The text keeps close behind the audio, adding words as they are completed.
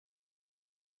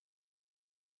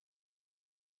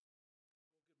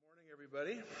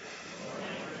Everybody.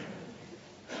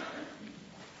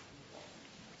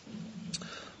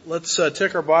 Let's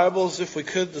take our Bibles, if we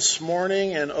could, this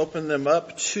morning and open them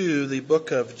up to the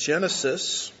book of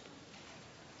Genesis.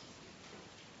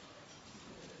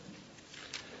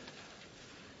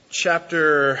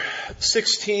 Chapter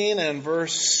 16 and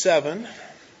verse 7.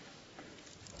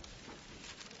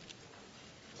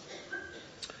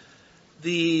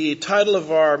 The title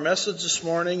of our message this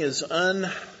morning is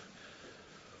Unforeseen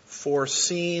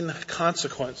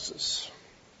Consequences.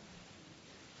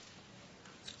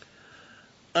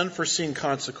 Unforeseen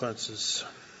consequences.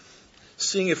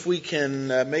 Seeing if we can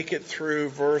make it through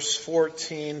verse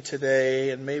 14 today,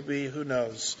 and maybe, who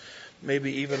knows,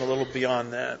 maybe even a little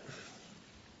beyond that.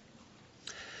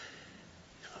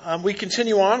 We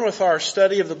continue on with our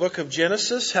study of the book of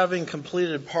Genesis, having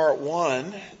completed part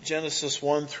 1, Genesis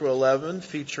 1 through 11,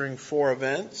 featuring 4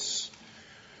 events: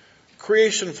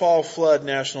 creation, fall, flood,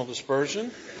 national dispersion,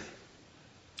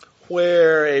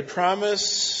 where a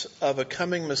promise of a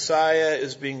coming Messiah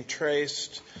is being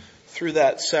traced through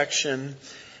that section.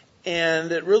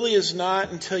 And it really is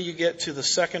not until you get to the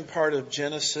second part of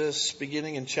Genesis,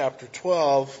 beginning in chapter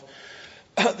 12,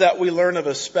 that we learn of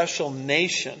a special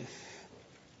nation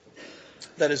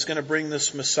that is going to bring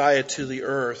this Messiah to the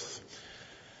earth.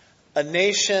 A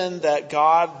nation that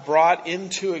God brought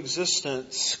into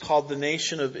existence called the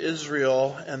nation of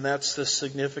Israel, and that's the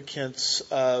significance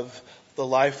of the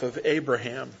life of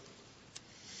Abraham.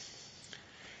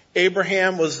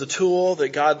 Abraham was the tool that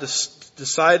God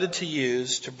decided to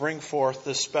use to bring forth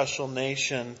this special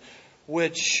nation,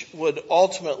 which would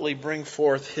ultimately bring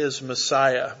forth his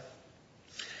Messiah.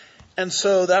 And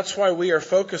so that's why we are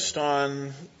focused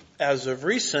on, as of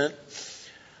recent,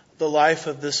 the life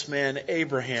of this man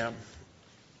Abraham,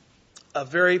 a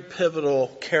very pivotal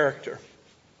character.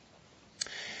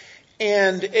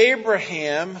 And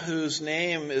Abraham, whose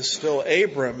name is still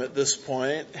Abram at this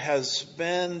point, has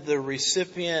been the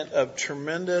recipient of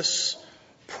tremendous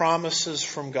promises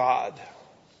from God.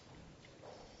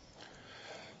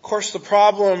 Of course, the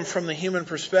problem from the human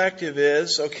perspective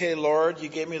is, okay, Lord, you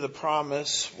gave me the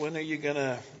promise. When are you going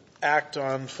to act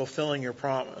on fulfilling your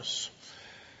promise?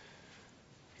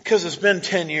 Because it's been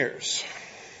 10 years.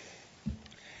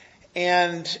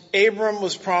 And Abram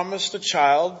was promised a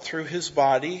child through his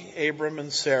body, Abram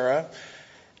and Sarah.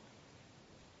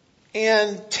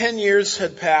 And 10 years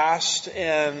had passed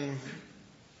and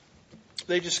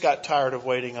they just got tired of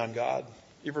waiting on God.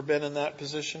 You ever been in that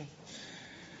position?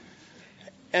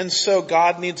 And so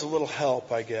God needs a little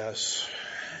help, I guess.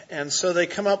 And so they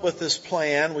come up with this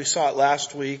plan. We saw it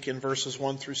last week in verses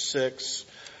 1 through 6,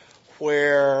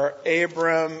 where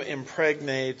Abram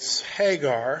impregnates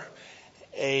Hagar,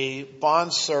 a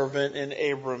bondservant in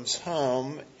Abram's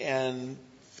home, and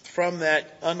from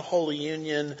that unholy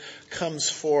union comes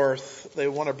forth, they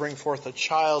want to bring forth a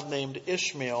child named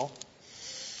Ishmael,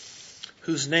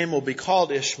 whose name will be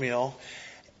called Ishmael.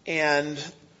 And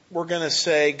we're going to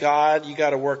say, God, you got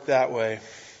to work that way.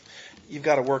 You've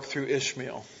got to work through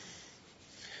Ishmael.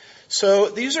 So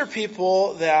these are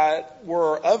people that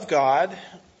were of God.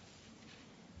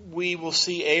 We will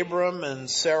see Abram and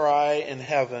Sarai in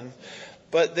heaven.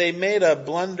 But they made a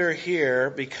blunder here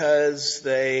because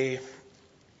they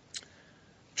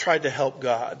tried to help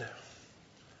God,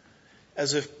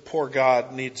 as if poor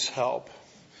God needs help.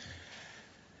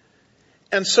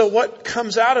 And so what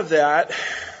comes out of that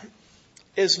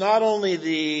is not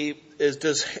only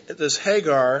does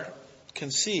Hagar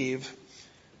conceive,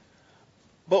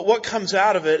 but what comes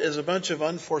out of it is a bunch of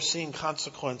unforeseen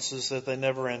consequences that they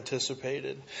never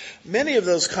anticipated. Many of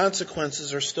those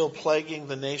consequences are still plaguing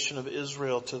the nation of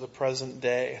Israel to the present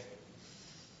day.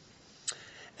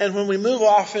 And when we move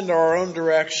off into our own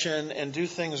direction and do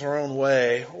things our own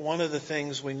way, one of the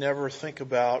things we never think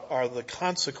about are the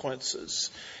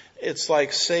consequences. It's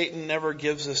like Satan never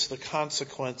gives us the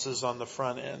consequences on the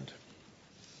front end.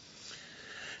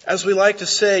 As we like to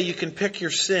say, you can pick your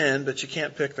sin, but you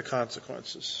can't pick the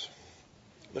consequences.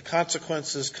 The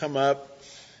consequences come up,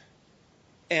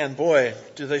 and boy,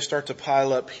 do they start to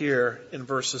pile up here in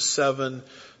verses 7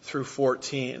 through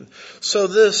 14. So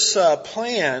this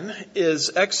plan is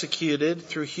executed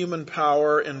through human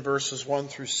power in verses 1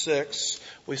 through 6.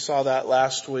 We saw that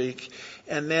last week.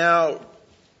 And now,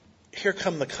 here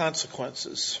come the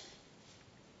consequences.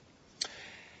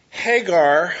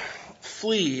 Hagar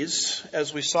flees,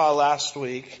 as we saw last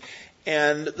week,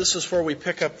 and this is where we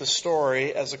pick up the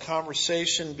story as a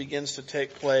conversation begins to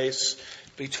take place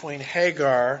between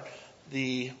Hagar,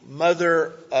 the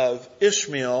mother of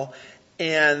Ishmael,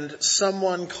 and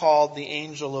someone called the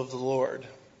angel of the Lord.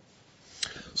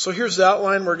 So here's the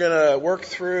outline we're going to work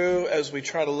through as we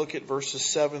try to look at verses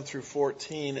 7 through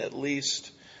 14 at least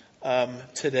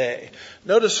today.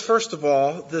 Notice first of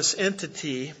all this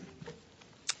entity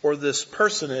or this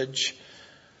personage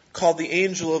called the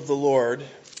angel of the Lord.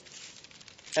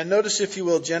 And notice, if you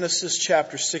will, Genesis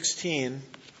chapter 16.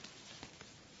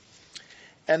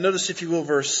 And notice, if you will,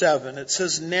 verse 7. It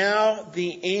says, "Now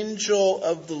the angel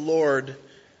of the Lord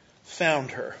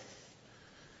found her."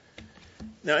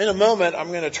 Now, in a moment, I'm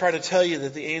going to try to tell you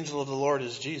that the angel of the Lord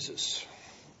is Jesus,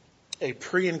 a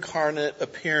pre-incarnate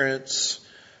appearance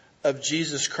of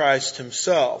Jesus Christ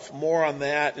himself. More on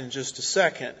that in just a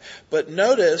second. But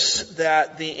notice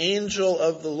that the angel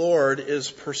of the Lord is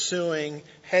pursuing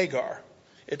Hagar.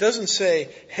 It doesn't say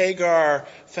Hagar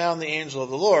found the angel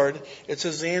of the Lord. It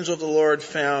says the angel of the Lord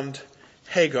found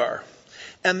Hagar.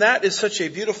 And that is such a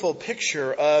beautiful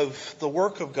picture of the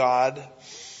work of God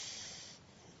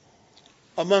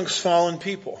amongst fallen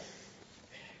people.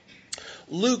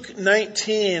 Luke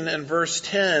 19 and verse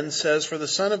 10 says, "For the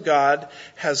Son of God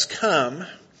has come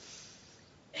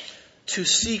to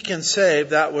seek and save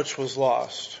that which was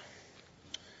lost."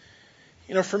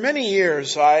 You know, for many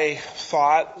years I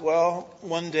thought, well,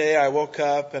 one day I woke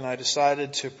up and I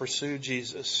decided to pursue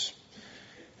Jesus.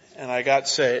 And I got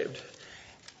saved.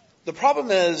 The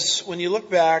problem is, when you look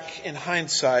back in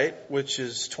hindsight, which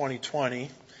is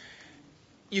 2020,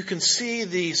 you can see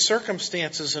the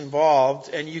circumstances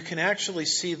involved, and you can actually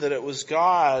see that it was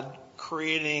God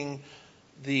creating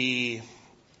the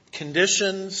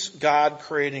conditions, God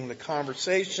creating the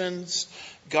conversations,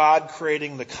 God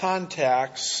creating the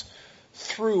contacts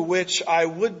through which I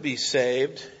would be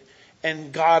saved,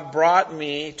 and God brought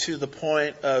me to the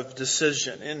point of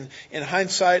decision. In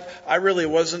hindsight, I really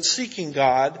wasn't seeking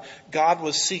God. God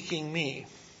was seeking me.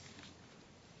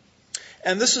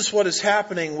 And this is what is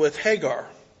happening with Hagar.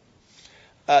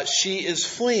 She is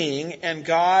fleeing, and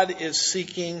God is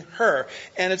seeking her.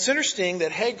 And it's interesting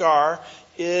that Hagar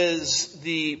is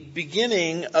the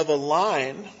beginning of a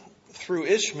line through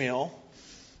Ishmael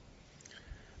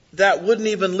that wouldn't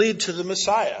even lead to the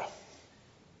Messiah.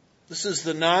 This is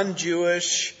the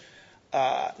non-Jewish,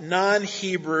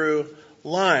 non-Hebrew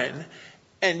line.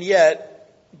 And yet,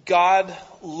 God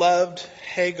loved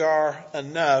Hagar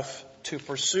enough to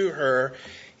pursue her,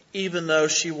 even though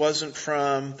she wasn't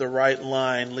from the right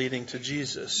line leading to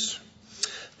Jesus.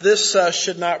 This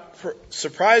should not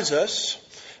surprise us,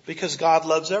 because God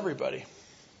loves everybody.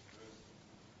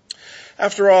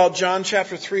 After all, John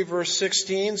chapter 3 verse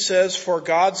 16 says, "For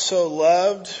God so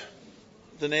loved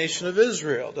the nation of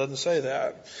Israel." It doesn't say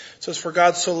that. It says, "For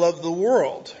God so loved the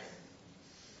world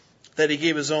that he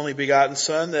gave his only begotten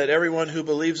Son, that everyone who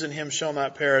believes in him shall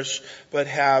not perish, but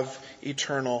have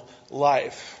eternal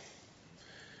life."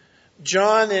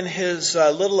 John, in his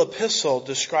little epistle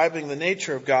describing the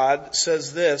nature of God,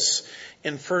 says this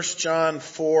in 1 John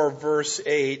 4 verse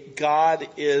 8, "God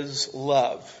is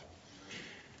love."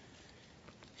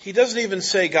 He doesn't even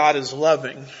say God is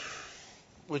loving,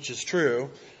 which is true,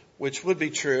 which would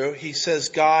be true. He says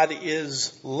God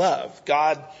is love.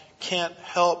 God can't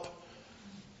help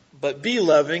but be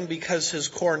loving because his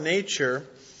core nature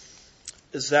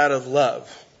is that of love.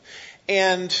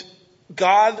 And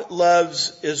God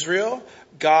loves Israel.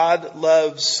 God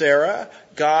loves Sarah.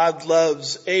 God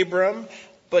loves Abram.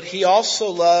 But he also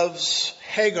loves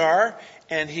Hagar,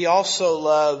 and he also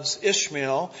loves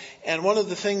Ishmael. And one of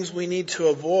the things we need to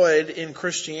avoid in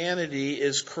Christianity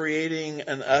is creating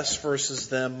an us versus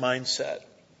them mindset.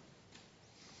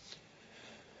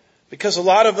 Because a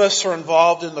lot of us are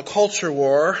involved in the culture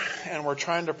war, and we're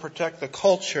trying to protect the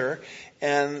culture,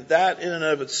 and that in and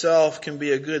of itself can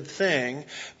be a good thing.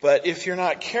 But if you're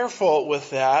not careful with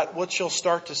that, what you'll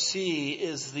start to see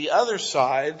is the other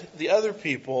side, the other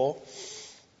people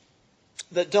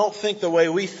that don't think the way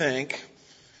we think,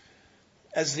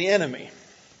 as the enemy.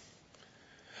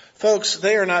 Folks,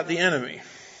 they are not the enemy.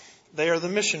 They are the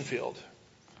mission field.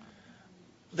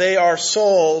 They are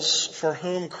souls for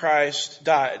whom Christ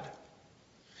died.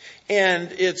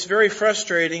 And it's very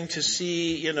frustrating to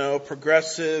see,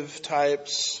 progressive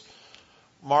types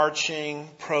marching,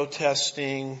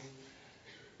 protesting,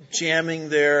 jamming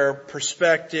their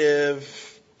perspective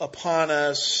upon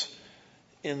us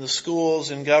in the schools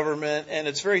and government, and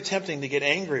it's very tempting to get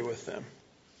angry with them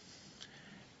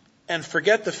and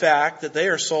forget the fact that they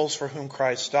are souls for whom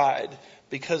Christ died,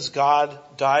 because God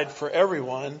died for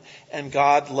everyone and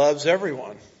God loves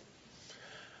everyone.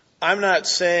 I'm not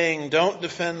saying don't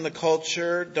defend the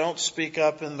culture, don't speak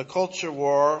up in the culture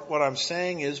war. What I'm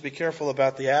saying is be careful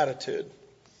about the attitude.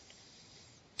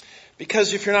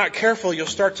 Because if you're not careful, you'll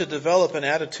start to develop an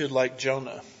attitude like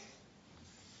Jonah.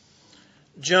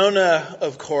 Jonah,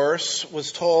 of course,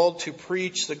 was told to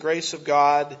preach the grace of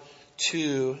God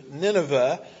to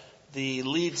Nineveh, the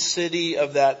lead city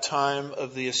of that time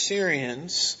of the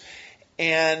Assyrians,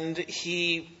 and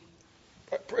he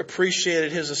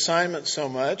appreciated his assignment so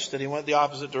much that he went the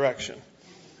opposite direction.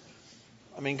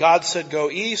 I mean, God said go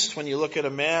east. When you look at a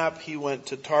map, he went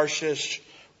to Tarshish,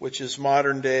 which is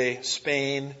modern day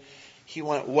Spain. He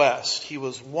went west. He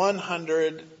was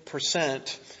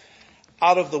 100%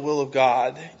 out of the will of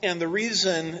God. And the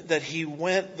reason that he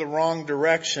went the wrong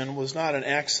direction was not an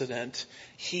accident.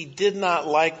 He did not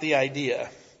like the idea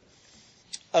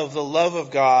of the love of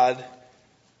God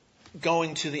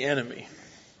going to the enemy,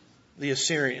 the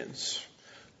Assyrians,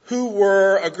 who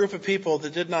were a group of people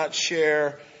that did not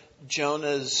share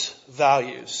Jonah's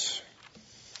values,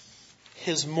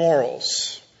 his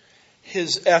morals,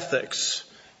 his ethics,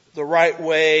 the right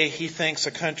way he thinks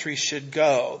a country should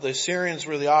go. The Assyrians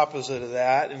were the opposite of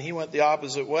that, and he went the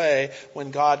opposite way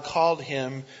when God called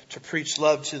him to preach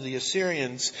love to the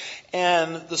Assyrians.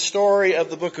 And the story of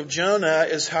the book of Jonah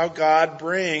is how God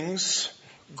brings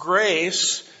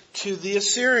grace to the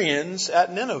Assyrians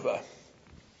at Nineveh.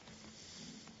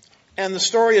 And the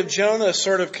story of Jonah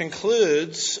sort of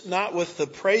concludes not with the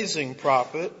praising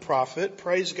prophet,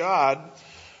 praise God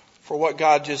for what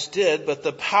God just did, but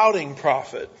the pouting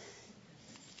prophet.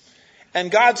 And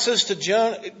God says to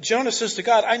Jonah says to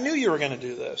God, I knew you were going to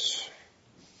do this.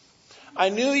 I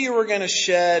knew you were going to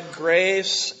shed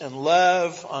grace and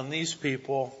love on these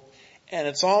people. And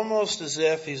it's almost as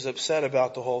if he's upset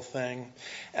about the whole thing.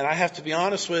 And I have to be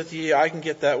honest with you, I can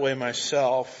get that way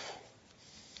myself.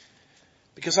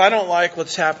 Because I don't like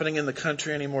what's happening in the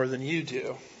country any more than you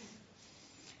do.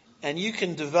 And you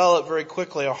can develop very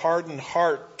quickly a hardened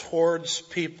heart towards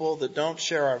people that don't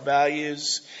share our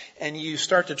values. And you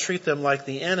start to treat them like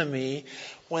the enemy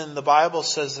when the Bible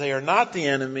says they are not the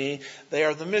enemy, they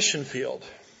are the mission field.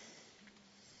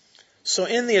 So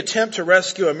in the attempt to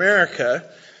rescue America,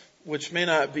 which may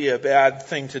not be a bad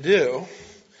thing to do,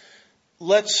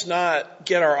 let's not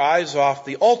get our eyes off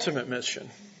the ultimate mission,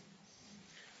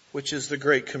 which is the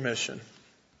Great Commission.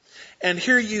 And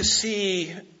here you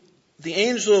see the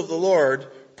angel of the Lord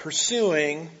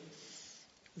pursuing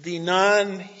the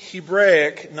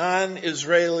non-Hebraic,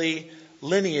 non-Israeli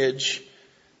lineage,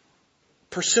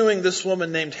 pursuing this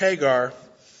woman named Hagar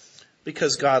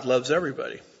because God loves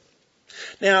everybody.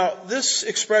 Now, this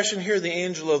expression here, the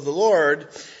angel of the Lord,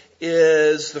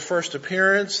 is the first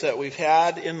appearance that we've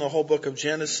had in the whole book of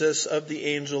Genesis of the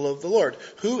angel of the Lord.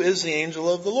 Who is the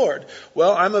angel of the Lord?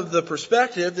 Well, I'm of the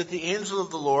perspective that the angel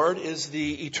of the Lord is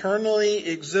the eternally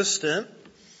existent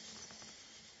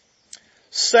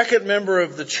second member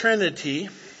of the Trinity,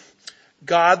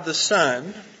 God the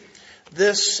Son.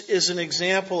 This is an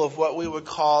example of what we would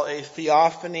call a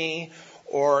theophany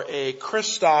or a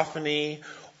Christophany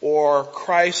or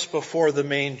Christ before the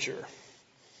manger.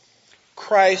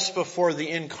 Christ before the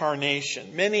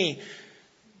incarnation. Many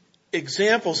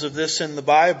examples of this in the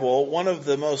Bible. One of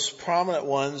the most prominent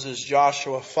ones is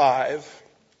Joshua 5,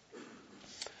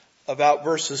 about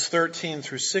verses 13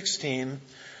 through 16,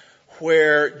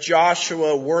 where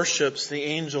Joshua worships the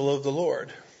angel of the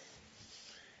Lord.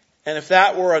 And if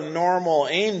that were a normal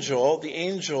angel, the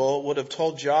angel would have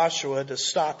told Joshua to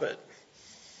stop it.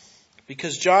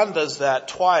 Because John does that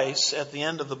twice at the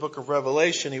end of the book of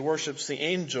Revelation. He worships the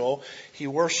angel. He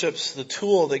worships the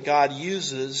tool that God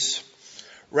uses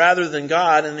rather than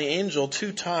God. And the angel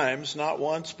 2 times, not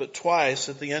once but twice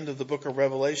at the end of the book of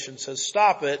Revelation says,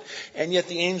 stop it. And yet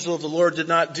the angel of the Lord did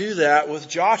not do that with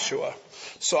Joshua.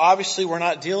 So obviously we're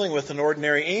not dealing with an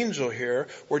ordinary angel here.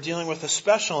 We're dealing with a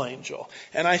special angel.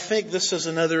 And I think this is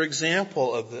another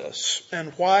example of this.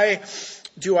 And why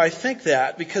do I think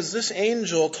that? Because this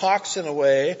angel talks in a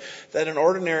way that an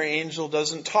ordinary angel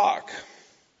doesn't talk.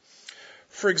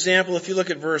 For example, if you look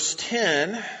at verse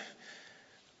 10,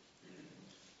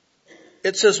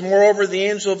 it says, moreover, the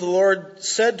angel of the Lord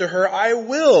said to her, I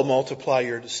will multiply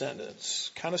your descendants.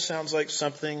 Kind of sounds like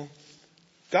something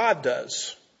God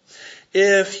does.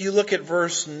 If you look at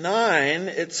verse 9,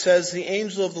 it says, the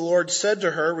angel of the Lord said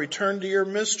to her, return to your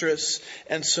mistress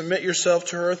and submit yourself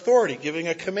to her authority, giving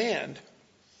a command.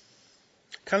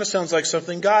 Kind of sounds like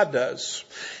something God does.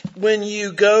 When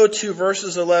you go to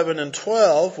verses 11 and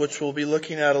 12, which we'll be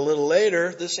looking at a little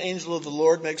later, this angel of the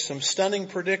Lord makes some stunning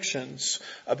predictions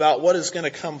about what is going to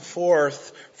come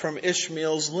forth from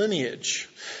Ishmael's lineage.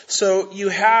 So you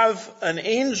have an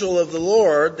angel of the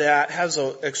Lord that has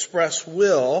an express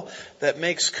will, that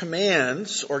makes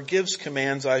commands, or gives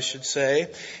commands, I should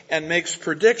say, and makes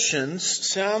predictions.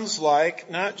 Sounds like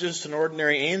not just an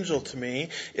ordinary angel to me.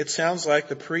 It sounds like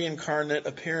the pre-incarnate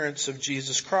appearance of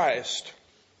Jesus Christ.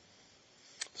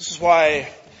 This is why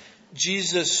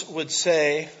Jesus would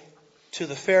say to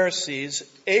the Pharisees,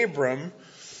 Abram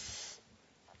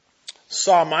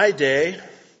saw my day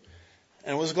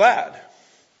and was glad.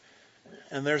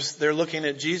 And they're looking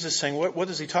at Jesus saying, what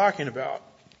is he talking about?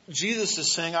 Jesus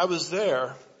is saying, I was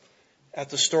there at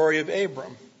the story of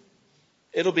Abram.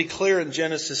 It'll be clear in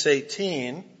Genesis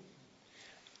 18.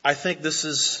 I think this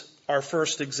is our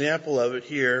first example of it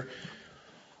here,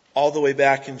 all the way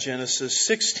back in Genesis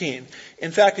 16.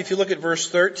 In fact, if you look at verse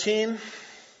 13,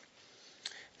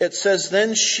 it says,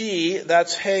 then she,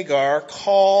 that's Hagar,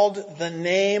 called the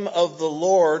name of the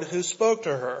Lord who spoke to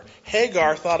her.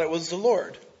 Hagar thought it was the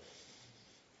Lord.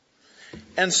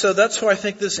 And so that's who I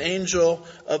think this angel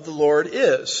of the Lord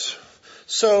is.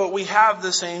 So we have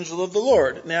this angel of the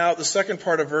Lord. Now, the second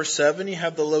part of verse 7, you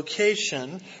have the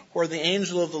location where the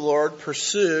angel of the Lord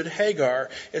pursued Hagar.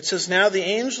 It says, now the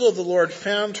angel of the Lord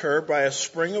found her by a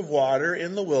spring of water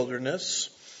in the wilderness,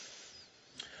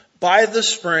 by the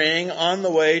spring on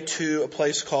the way to a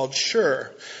place called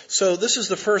Shur. So this is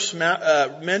the first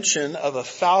mention of a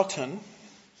fountain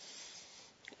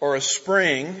or a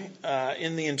spring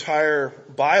in the entire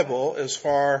Bible, as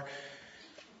far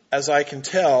as I can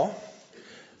tell.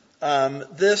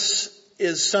 This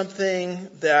is something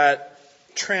that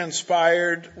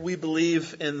transpired, we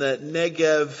believe, in the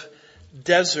Negev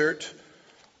desert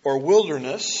or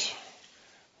wilderness.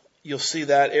 You'll see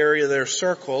that area there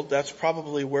circled. That's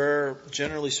probably where,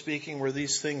 generally speaking, where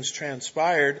these things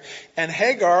transpired. And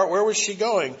Hagar, where was she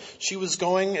going? She was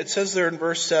going, it says there in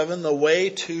verse 7, the way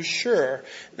to Shur.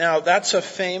 Now, that's a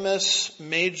famous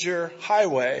major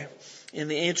highway in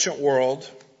the ancient world,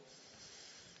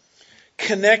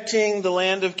 connecting the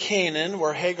land of Canaan,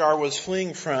 where Hagar was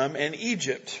fleeing from, and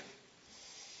Egypt.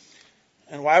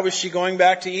 And why was she going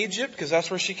back to Egypt? Because that's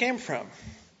where she came from.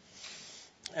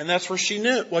 And that's where she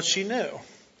knew what she knew.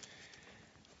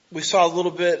 We saw a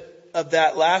little bit of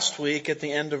that last week at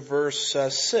the end of verse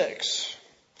 6.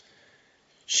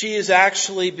 She is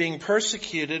actually being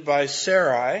persecuted by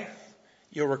Sarai,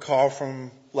 you'll recall from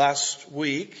last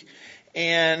week,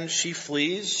 and she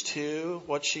flees to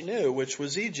what she knew, which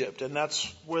was Egypt. And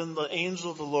that's when the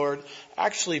angel of the Lord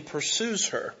actually pursues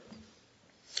her.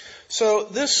 So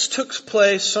this took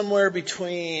place somewhere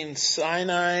between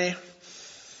Sinai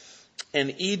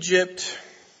and Egypt,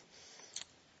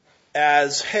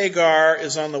 as Hagar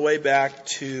is on the way back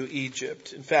to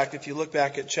Egypt. In fact, if you look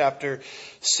back at chapter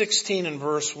 16 and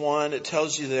verse 1, it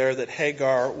tells you there that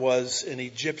Hagar was an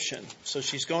Egyptian. So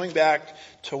she's going back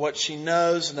to what she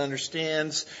knows and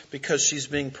understands because she's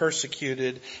being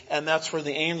persecuted. And that's where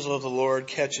the angel of the Lord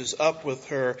catches up with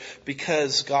her,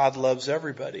 because God loves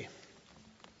everybody.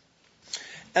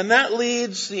 And that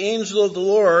leads the angel of the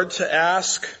Lord to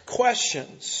ask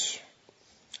questions.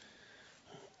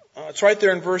 It's right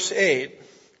there in verse 8.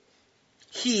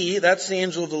 He, that's the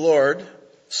angel of the Lord,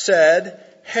 said,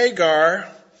 Hagar,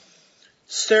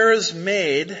 Sarah's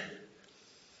maid,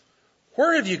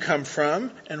 where have you come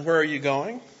from and where are you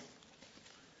going?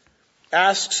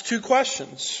 Asks two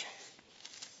questions.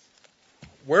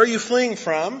 Where are you fleeing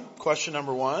from? Question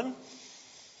number 1.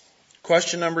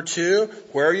 Question number 2,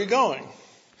 where are you going?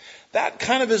 That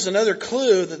kind of is another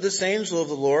clue that this angel of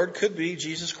the Lord could be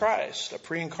Jesus Christ, a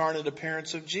pre-incarnate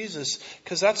appearance of Jesus,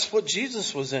 because that's what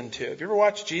Jesus was into. Have you ever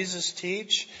watched Jesus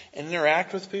teach and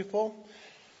interact with people?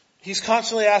 He's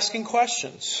constantly asking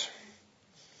questions.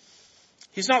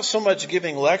 He's not so much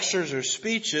giving lectures or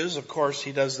speeches. Of course,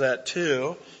 he does that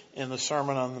too in the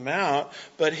Sermon on the Mount,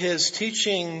 but his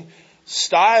teaching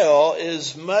style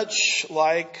is much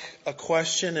like a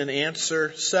question and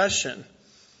answer session.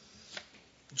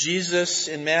 Jesus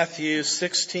in Matthew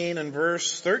 16 and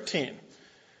verse 13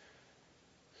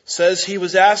 says he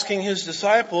was asking his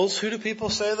disciples, who do people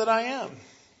say that I am?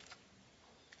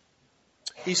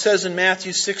 He says in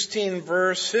Matthew 16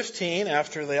 verse 15,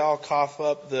 after they all cough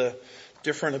up the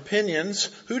different opinions,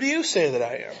 who do you say that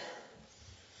I am?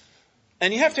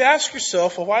 And you have to ask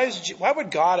yourself, well, why would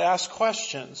God ask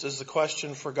questions? Is the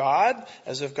question for God,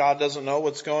 as if God doesn't know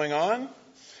what's going on?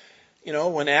 You know,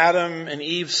 when Adam and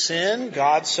Eve sinned,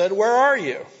 God said, where are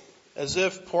you? As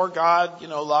if poor God,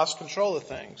 lost control of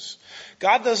things.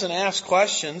 God doesn't ask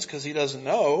questions because he doesn't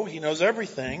know. He knows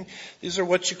everything. These are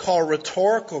what you call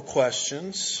rhetorical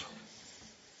questions.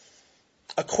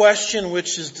 A question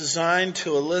which is designed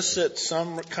to elicit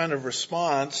some kind of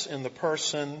response in the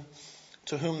person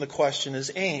to whom the question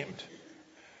is aimed.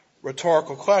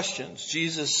 Rhetorical questions.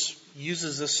 Jesus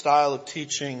uses this style of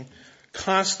teaching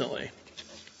constantly.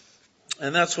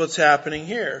 And that's what's happening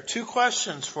here. 2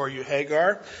 questions for you,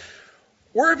 Hagar.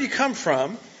 Where have you come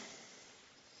from?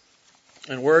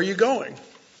 And where are you going?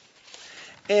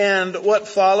 And what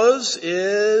follows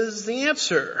is the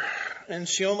answer. And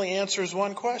she only answers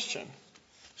one question.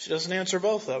 She doesn't answer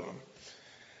both of them.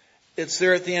 It's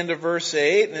there at the end of verse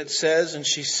 8, and it says, "And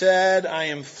she said, I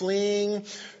am fleeing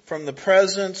from the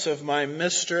presence of my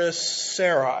mistress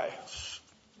Sarai."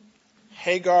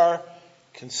 Hagar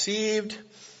conceived.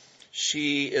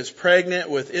 She is pregnant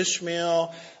with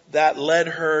Ishmael. That led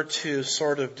her to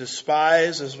sort of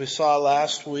despise, as we saw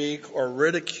last week, or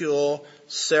ridicule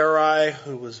Sarai,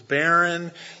 who was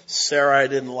barren. Sarai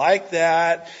didn't like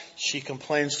that. She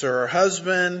complains to her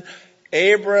husband,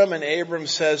 Abram, and Abram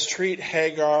says, treat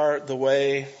Hagar the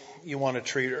way you want to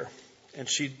treat her. And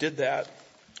she did that.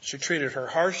 She treated her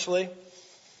harshly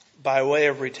by way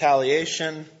of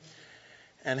retaliation,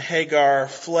 and Hagar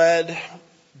fled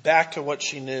back to what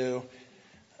she knew,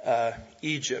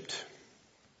 Egypt.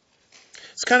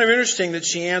 It's kind of interesting that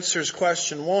she answers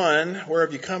question 1, where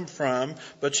have you come from?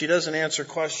 But she doesn't answer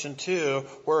question 2,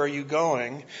 where are you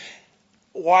going?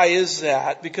 Why is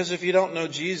that? Because if you don't know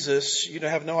Jesus, you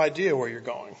have no idea where you're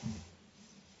going.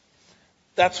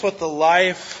 That's what the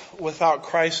life without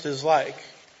Christ is like.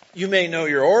 You may know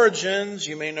your origins,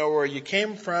 you may know where you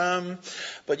came from,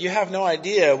 but you have no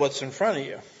idea what's in front of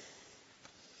you.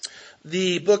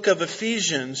 The book of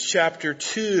Ephesians, chapter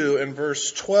 2 and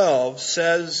verse 12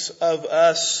 says of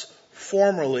us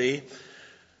formerly,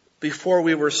 before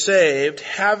we were saved,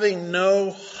 having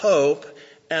no hope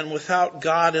and without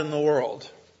God in the world.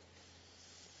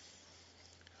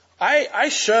 I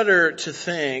shudder to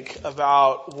think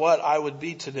about what I would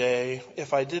be today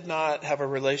if I did not have a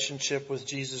relationship with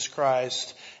Jesus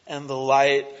Christ and the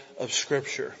light of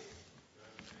Scripture.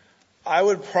 I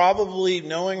would probably,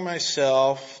 knowing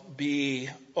myself, be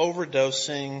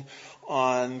overdosing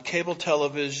on cable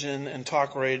television and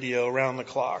talk radio around the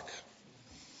clock.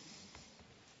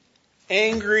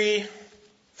 Angry,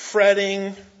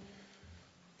 fretting,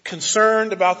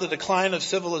 concerned about the decline of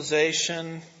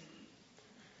civilization,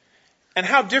 and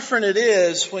how different it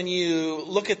is when you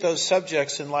look at those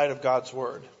subjects in light of God's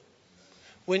Word.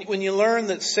 When you learn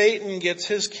that Satan gets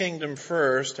his kingdom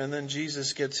first and then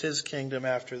Jesus gets his kingdom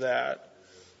after that.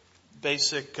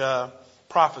 Basic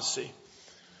prophecy.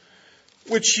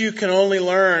 Which you can only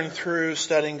learn through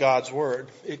studying God's Word.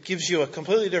 It gives you a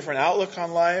completely different outlook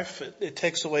on life. It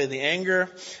takes away the anger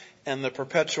and the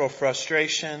perpetual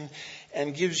frustration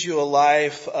and gives you a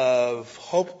life of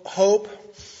hope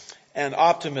and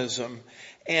optimism.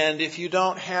 And if you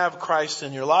don't have Christ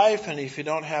in your life, and if you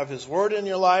don't have His Word in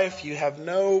your life, you have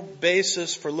no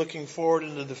basis for looking forward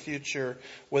into the future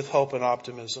with hope and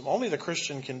optimism. Only the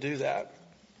Christian can do that.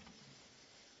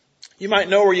 You might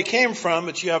know where you came from,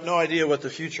 but you have no idea what the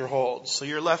future holds. So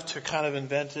you're left to kind of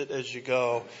invent it as you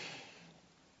go.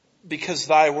 Because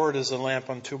thy word is a lamp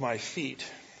unto my feet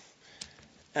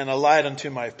and a light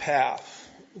unto my path.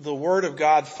 The Word of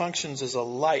God functions as a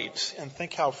light, and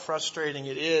think how frustrating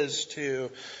it is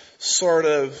to sort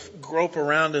of grope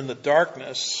around in the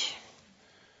darkness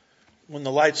when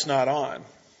the light's not on.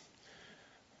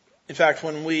 In fact,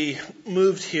 when we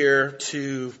moved here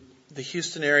to the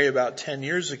Houston area about 10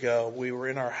 years ago, we were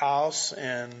in our house,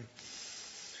 and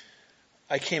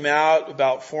I came out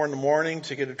about 4 a.m.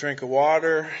 to get a drink of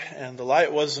water, and the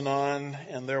light wasn't on,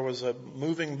 and there was a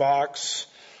moving box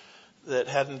that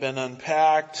hadn't been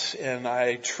unpacked, and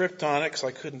I tripped on it because I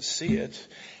couldn't see it,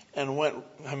 and went,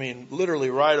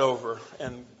 literally right over,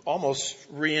 and almost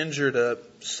re-injured a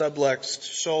subluxed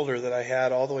shoulder that I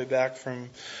had all the way back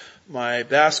from my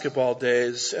basketball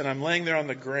days. And I'm laying there on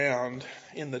the ground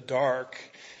in the dark,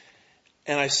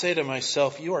 and I say to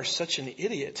myself, you are such an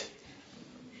idiot.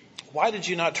 Why did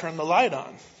you not turn the light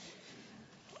on?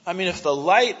 If the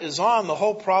light is on, the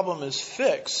whole problem is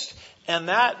fixed. And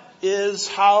that is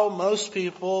how most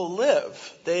people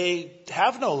live. They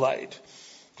have no light.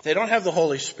 They don't have the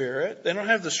Holy Spirit. They don't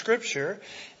have the Scripture.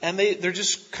 And they're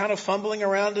just kind of fumbling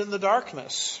around in the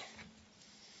darkness.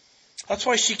 That's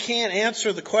why she can't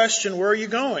answer the question, where are you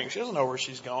going? She doesn't know where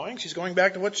she's going. She's going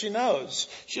back to what she knows.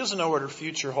 She doesn't know what her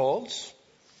future holds.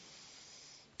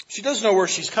 She does know where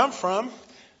she's come from,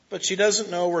 but she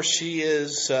doesn't know where she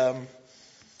is,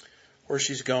 where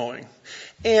she's going.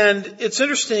 And it's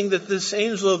interesting that this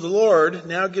angel of the Lord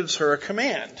now gives her a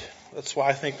command. That's why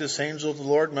I think this angel of the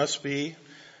Lord must be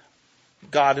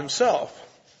God Himself.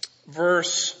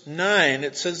 Verse 9,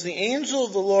 it says, the angel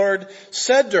of the Lord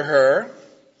said to her,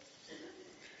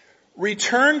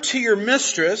 return to your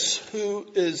mistress, who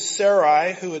is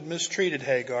Sarai, who had mistreated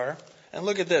Hagar. And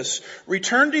look at this.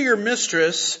 Return to your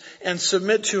mistress and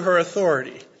submit to her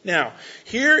authority. Now,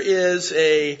 here is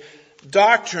a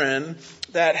doctrine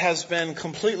that has been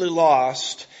completely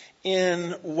lost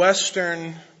in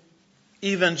Western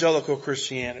evangelical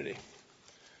Christianity.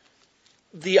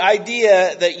 The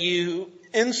idea that you,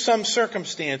 in some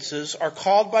circumstances, are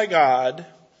called by God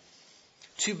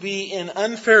to be in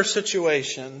unfair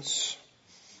situations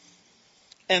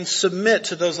and submit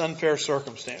to those unfair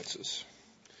circumstances.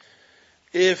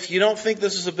 If you don't think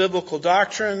this is a biblical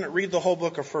doctrine, read the whole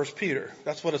book of 1 Peter.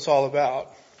 That's what it's all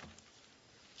about.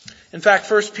 In fact,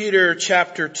 1 Peter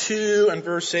chapter 2 and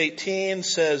verse 18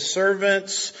 says,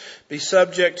 "Servants, be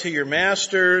subject to your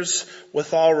masters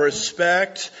with all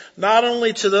respect, not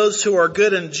only to those who are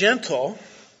good and gentle,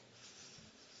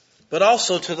 but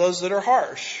also to those that are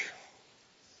harsh."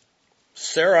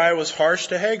 Sarai was harsh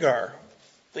to Hagar.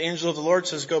 The angel of the Lord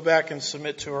says, "Go back and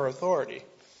submit to her authority."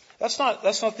 That's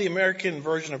not the American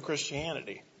version of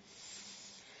Christianity.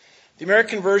 The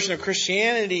American version of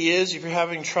Christianity is, if you're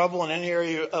having trouble in any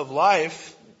area of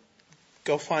life,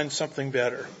 go find something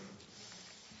better.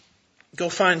 Go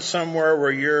find somewhere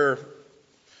where you're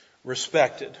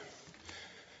respected.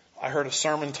 I heard a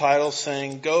sermon title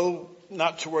saying, "Go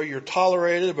not to where you're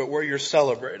tolerated, but where you're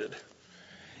celebrated."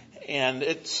 And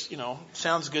it's,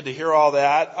 sounds good to hear all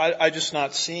that. I'm just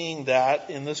not seeing that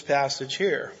in this passage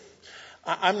here.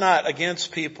 I'm not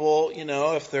against people,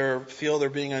 if they feel they're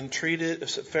being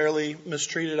fairly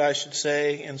mistreated, I should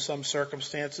say, in some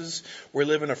circumstances. We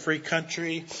live in a free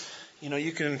country.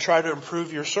 You can try to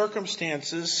improve your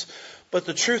circumstances. But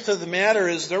the truth of the matter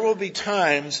is there will be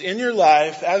times in your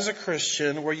life as a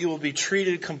Christian where you will be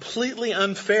treated completely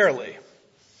unfairly.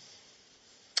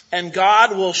 And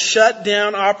God will shut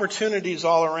down opportunities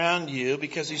all around you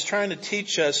because He's trying to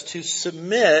teach us to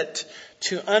submit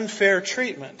to unfair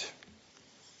treatment.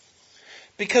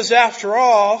 Because after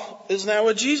all, isn't that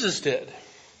what Jesus did?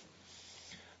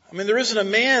 There isn't a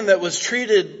man that was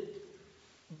treated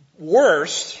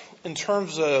worse in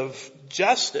terms of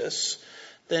justice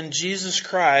than Jesus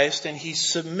Christ, and He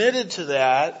submitted to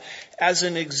that as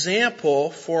an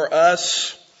example for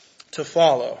us to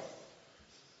follow.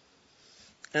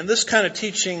 And this kind of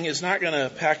teaching is not going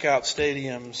to pack out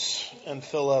stadiums and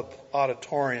fill up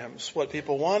auditoriums. What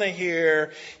people want to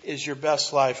hear is your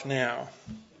best life now.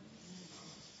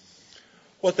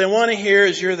 What they want to hear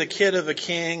is you're the kid of a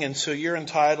king, and so you're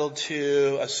entitled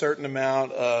to a certain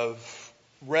amount of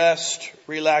rest,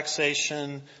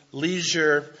 relaxation,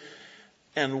 leisure,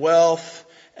 and wealth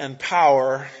and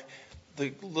power.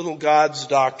 The little God's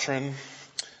doctrine,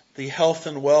 the health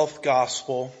and wealth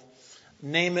gospel,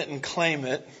 name it and claim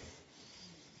it,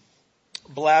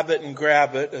 blab it and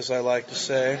grab it, as I like to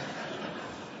say.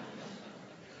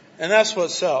 And that's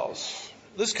what sells.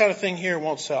 This kind of thing here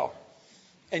won't sell.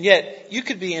 And yet, you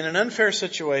could be in an unfair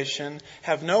situation,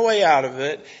 have no way out of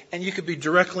it, and you could be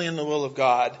directly in the will of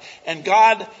God. And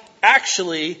God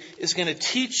actually is going to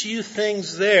teach you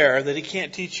things there that He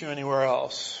can't teach you anywhere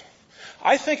else.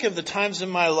 I think of the times in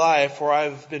my life where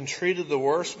I've been treated the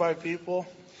worst by people.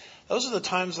 Those are the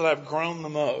times that I've grown the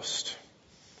most.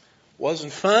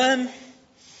 Wasn't fun.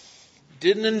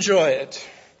 Didn't enjoy it.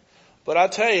 But I'll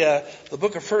tell you, the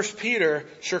book of 1 Peter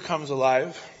sure comes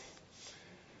alive.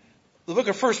 The book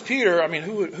of 1 Peter,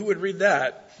 who would read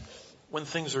that when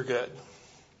things are good?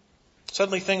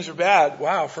 Suddenly things are bad.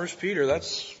 Wow, 1 Peter,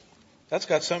 that's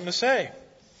got something to say.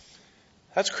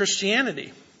 That's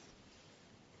Christianity.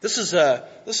 This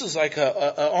is like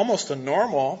almost a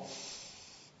normal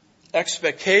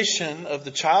expectation of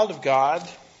the child of God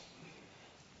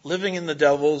living in the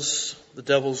devil's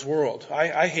world.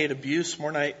 I hate abuse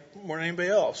more than anybody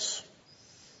else.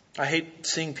 I hate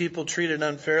seeing people treated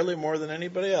unfairly more than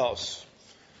anybody else.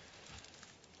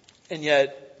 And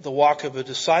yet, the walk of a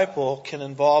disciple can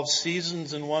involve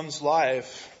seasons in one's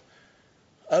life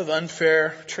of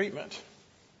unfair treatment.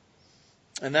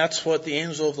 And that's what the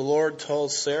angel of the Lord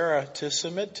told Hagar to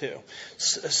submit to.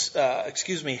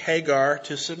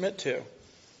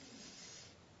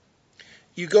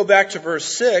 You go back to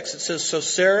verse 6, it says, "So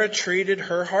Sarah treated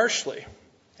her harshly.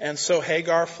 And so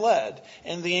Hagar fled."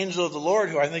 And the angel of the Lord,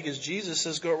 who I think is Jesus,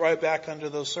 says, "Go right back under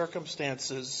those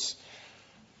circumstances.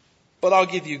 But I'll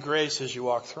give you grace as you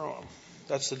walk through them."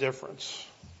 That's the difference.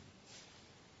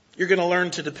 You're going to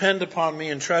learn to depend upon me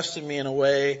and trust in me in a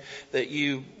way that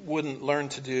you wouldn't learn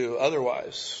to do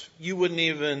otherwise. You wouldn't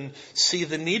even see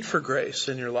the need for grace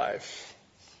in your life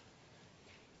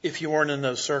if you weren't in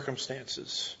those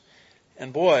circumstances.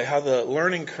 And boy, how the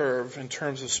learning curve in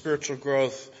terms of spiritual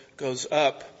growth goes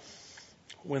up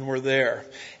when we're there.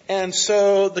 And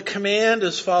so the command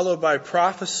is followed by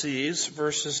prophecies,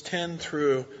 verses 10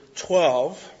 through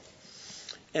 12.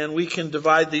 And we can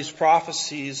divide these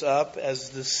prophecies up as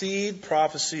the seed,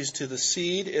 prophecies to the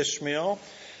seed, Ishmael,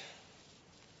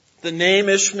 The name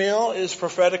Ishmael is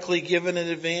prophetically given in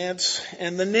advance,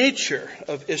 and the nature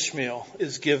of Ishmael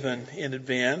is given in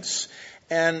advance.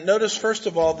 And notice first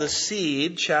of all the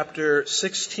seed, chapter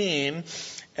 16,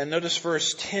 and notice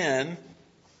verse 10.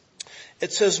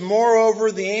 It says,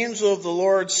 "Moreover, the angel of the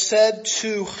Lord said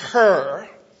to her,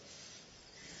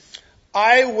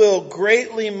 I will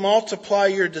greatly multiply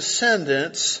your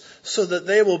descendants so that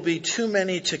they will be too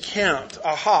many to count."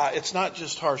 Aha, it's not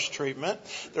just harsh treatment.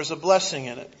 There's a blessing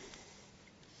in it.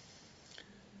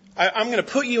 I'm going to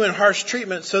put you in harsh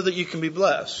treatment so that you can be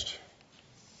blessed.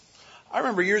 I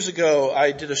remember years ago,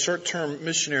 I did a short-term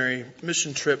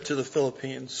mission trip to the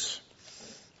Philippines.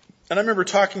 And I remember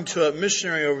talking to a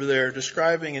missionary over there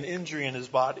describing an injury in his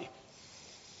body.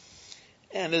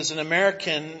 And as an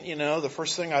American, the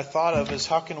first thing I thought of is,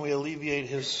 how can we alleviate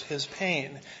his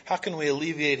pain? How can we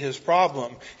alleviate his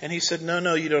problem? And he said,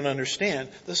 no, you don't understand.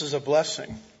 This is a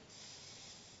blessing.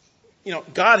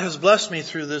 God has blessed me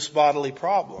through this bodily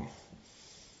problem.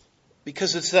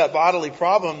 Because it's that bodily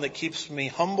problem that keeps me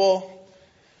humble,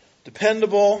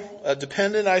 dependent,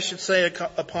 I should say,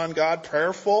 upon God,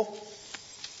 prayerful,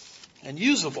 and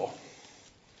usable.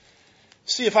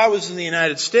 See, if I was in the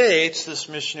United States, this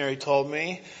missionary told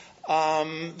me,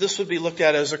 this would be looked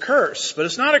at as a curse. But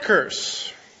it's not a curse.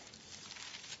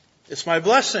 It's my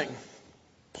blessing.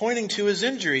 Pointing to his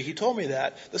injury, he told me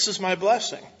that. This is my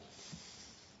blessing.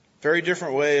 Very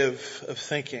different way of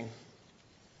thinking.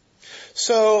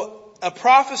 So, a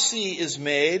prophecy is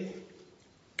made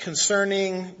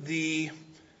concerning the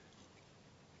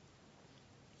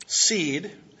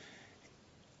seed.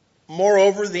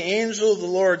 "Moreover, the angel of the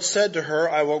Lord said to her,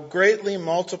 I will greatly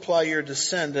multiply your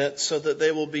descendants so that they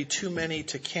will be too many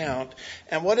to count."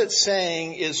 And what it's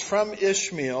saying is from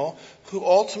Ishmael, who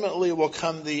ultimately will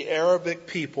come the Arabic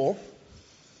people,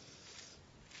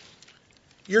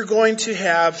 you're going to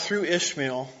have, through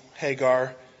Ishmael,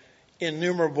 Hagar,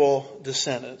 innumerable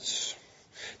descendants.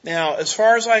 Now, as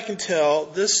far as I can tell,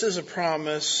 this is a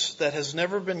promise that has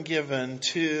never been given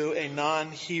to a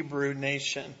non-Hebrew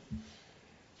nation.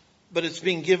 But it's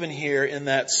being given here in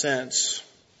that sense.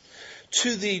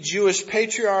 To the Jewish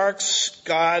patriarchs,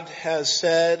 God has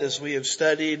said, as we have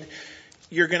studied,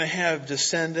 you're going to have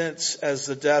descendants as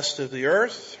the dust of the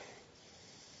earth.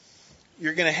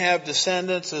 You're going to have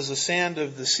descendants as the sand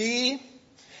of the sea.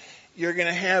 You're going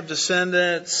to have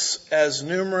descendants as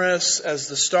numerous as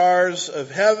the stars of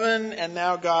heaven. And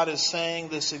now God is saying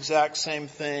this exact same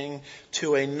thing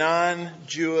to a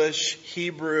non-Jewish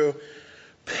Hebrew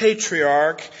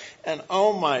patriarch. And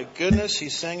oh my goodness,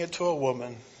 he's saying it to a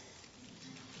woman.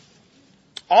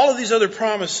 All of these other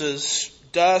promises,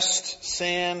 dust,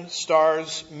 sand,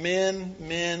 stars, men,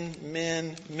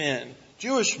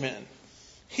 Jewish men,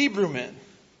 Hebrew men.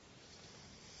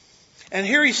 And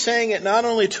here he's saying it not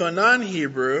only to a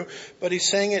non-Hebrew, but he's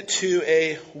saying it to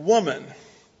a woman.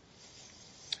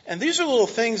 And these are little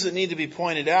things that need to be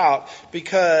pointed out,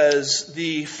 because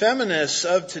the feminists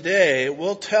of today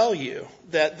will tell you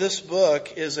that this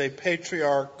book is a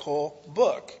patriarchal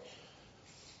book.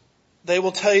 They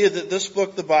will tell you that this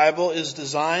book, the Bible, is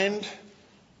designed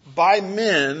by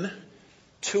men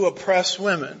to oppress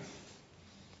women.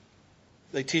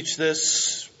 They teach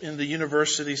this in the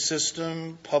university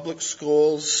system, public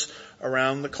schools,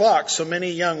 around the clock. So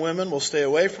many young women will stay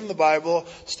away from the Bible,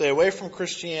 stay away from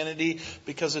Christianity,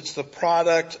 because it's the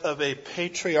product of a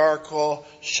patriarchal,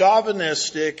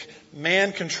 chauvinistic,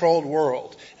 man-controlled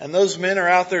world. And those men are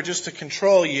out there just to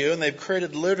control you, and they've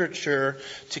created literature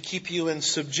to keep you in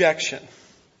subjection.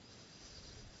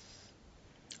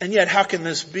 And yet, how can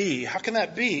this be? How can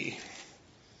that be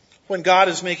when God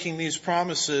is making these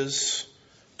promises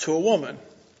to a woman?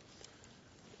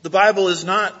 The Bible is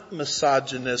not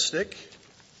misogynistic,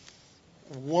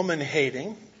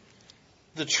 woman-hating.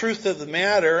 The truth of the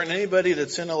matter, and anybody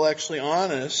that's intellectually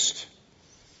honest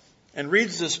and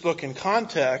reads this book in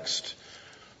context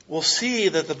will see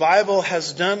that the Bible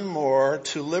has done more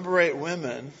to liberate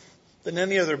women than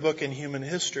any other book in human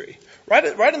history.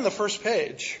 Right in the first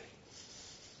page,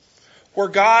 where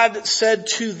God said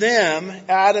to them,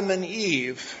 Adam and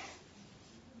Eve,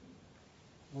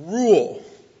 rule,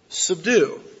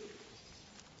 subdue.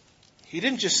 He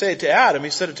didn't just say it to Adam, he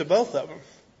said it to both of them.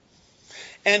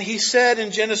 And he said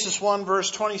in Genesis 1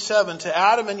 verse 27 to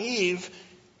Adam and Eve,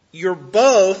 you're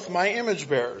both my image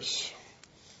bearers.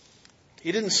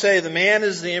 He didn't say the man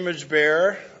is the image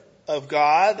bearer of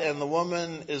God and the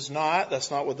woman is not. That's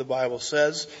not what the Bible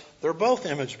says. They're both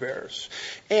image bearers.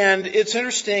 And it's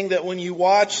interesting that when you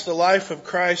watch the life of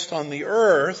Christ on the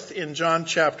earth in John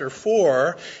chapter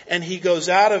 4, and he goes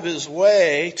out of his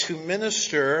way to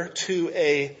minister to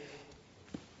a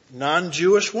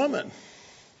non-Jewish woman.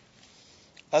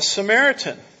 a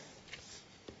Samaritan,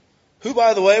 who,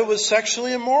 by the way, was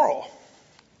sexually immoral.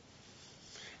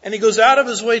 And he goes out of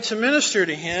his way to minister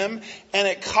to him, and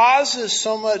it causes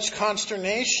so much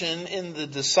consternation in the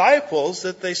disciples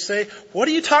that they say, "What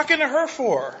are you talking to her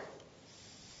for?"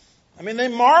 I mean, they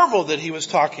marvel that he was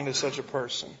talking to such a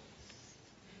person.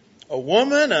 A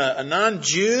woman, a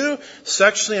non-Jew,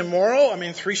 sexually immoral. I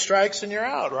mean, 3 strikes and you're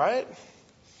out, right?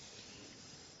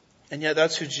 And yet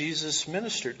that's who Jesus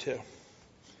ministered to.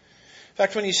 In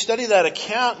fact, when you study that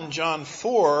account in John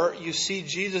 4, you see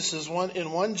Jesus is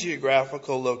in one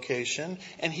geographical location,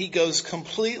 and he goes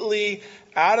completely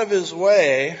out of his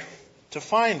way to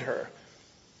find her.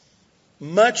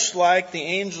 Much like the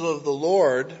angel of the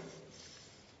Lord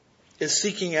is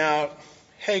seeking out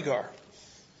Hagar.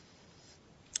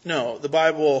 No, the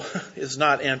Bible is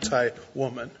not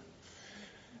anti-woman.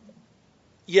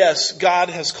 Yes, God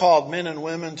has called men and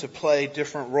women to play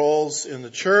different roles in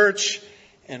the church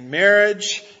and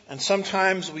marriage, and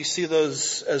sometimes we see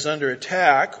those as under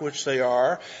attack, which they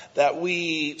are, that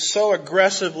we so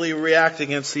aggressively react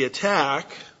against the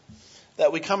attack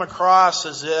that we come across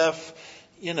as if,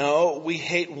 we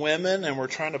hate women and we're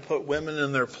trying to put women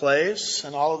in their place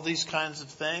and all of these kinds of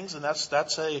things, and that's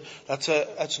an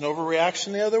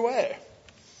overreaction the other way.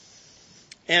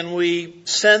 And we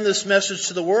send this message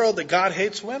to the world that God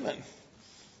hates women.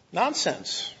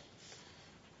 Nonsense.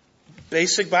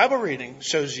 Basic Bible reading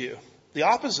shows you the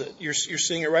opposite. You're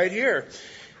seeing it right here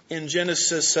in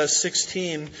Genesis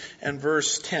 16 and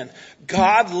verse 10.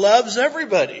 God loves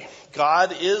everybody.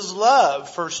 God is love,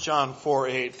 1 John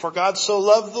 4:8. For God so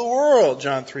loved the world,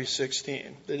 John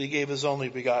 3:16, that he gave his only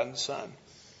begotten Son.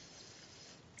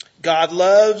 God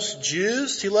loves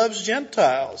Jews. He loves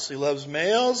Gentiles. He loves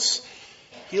males.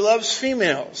 He loves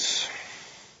females.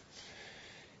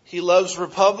 He loves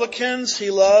Republicans.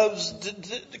 He loves...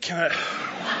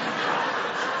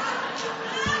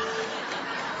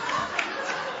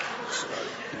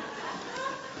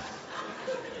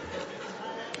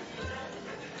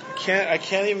 I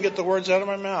can't even get the words out of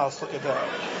my mouth. Look at that.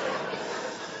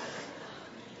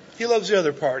 He loves the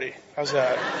other party. How's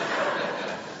that?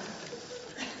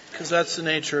 Because that's the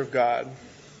nature of God.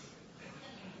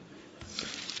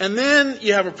 And then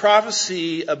you have a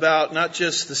prophecy about not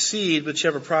just the seed, but you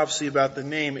have a prophecy about the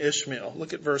name Ishmael.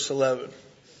 Look at verse 11. It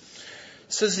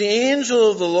says, "The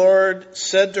angel of the Lord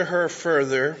said to her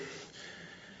further,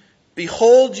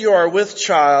 'Behold, you are with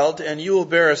child, and you will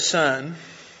bear a son,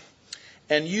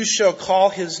 and you shall call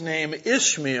his name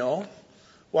Ishmael.'"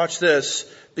 Watch this.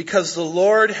 "Because the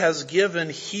Lord has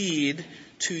given heed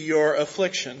to your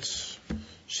afflictions."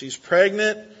 She's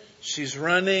pregnant. She's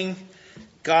running.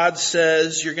 God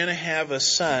says, you're going to have a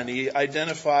son. The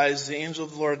angel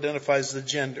of the Lord identifies the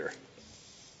gender.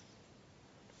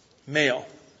 Male.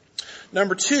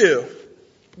 Number 2,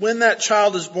 when that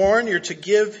child is born, you're to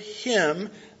give him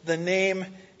the name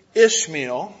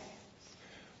Ishmael,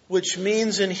 which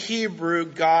means in Hebrew,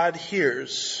 God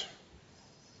hears.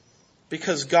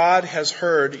 Because God has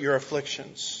heard your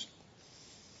afflictions.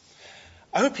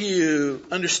 I hope you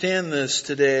understand this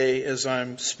today as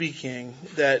I'm speaking,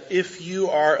 that if you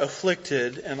are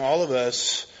afflicted, and all of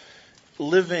us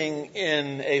living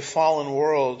in a fallen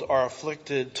world are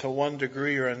afflicted to one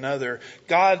degree or another,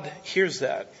 God hears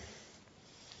that.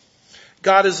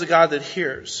 God is the God that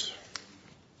hears.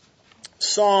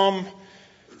 Psalm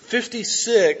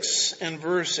 56 and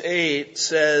verse 8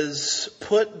 says,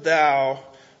 "Put thou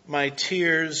my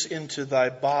tears into thy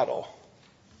bottle."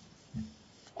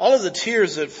 All of the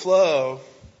tears that flow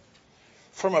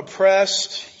from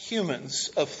oppressed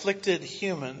humans, afflicted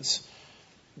humans,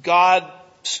 God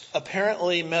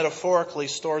apparently metaphorically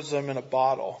stores them in a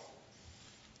bottle.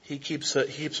 He keeps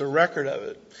a record of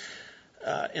it.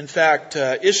 In fact,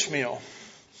 Ishmael,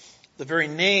 the very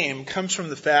name, comes from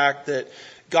the fact that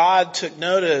God took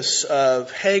notice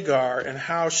of Hagar and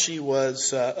how she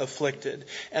was afflicted.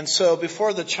 And so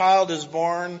before the child is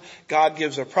born, God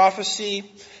gives a prophecy.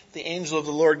 The angel of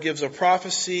the Lord gives a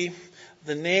prophecy,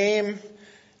 the name,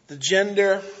 the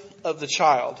gender of the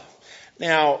child.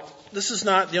 Now, this is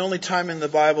not the only time in the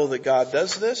Bible that God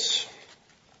does this.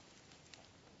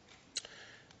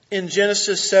 In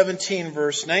Genesis 17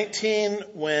 verse 19,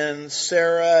 when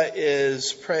Sarah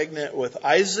is pregnant with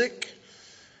Isaac,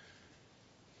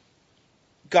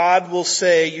 God will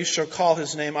say, "You shall call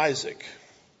his name Isaac."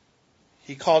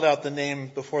 He called out the name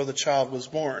before the child was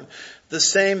born. The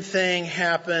same thing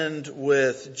happened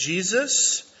with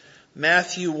Jesus.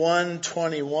 Matthew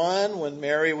 1:21, when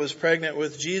Mary was pregnant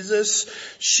with Jesus,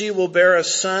 "She will bear a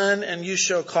son, and you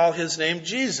shall call his name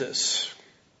Jesus."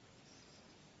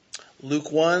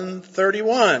 Luke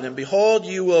 1:31, and behold,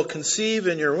 you will conceive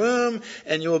in your womb,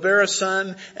 and you will bear a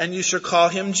son, and you shall call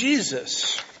him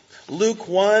Jesus. Luke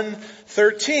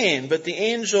 1:13, but the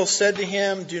angel said to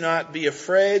him, do not be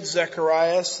afraid,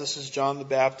 Zacharias, this is John the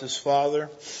Baptist's father,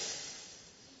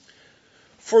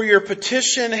 for your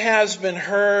petition has been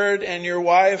heard, and your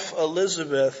wife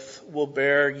Elizabeth will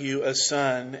bear you a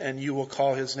son, and you will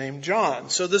call his name John.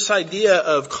 So this idea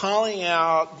of calling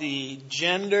out the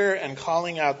gender and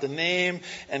calling out the name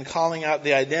and calling out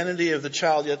the identity of the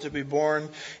child yet to be born,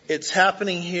 it's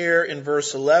happening here in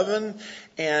verse 11,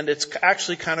 and it's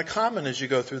actually kind of common as you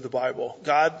go through the Bible.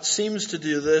 God seems to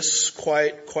do this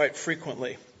quite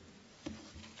frequently.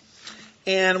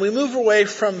 And we move away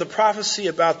from the prophecy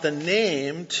about the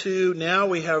name to now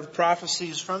we have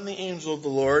prophecies from the angel of the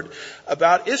Lord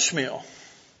about Ishmael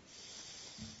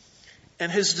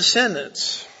and his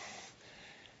descendants.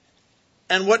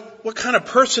 And what kind of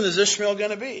person is Ishmael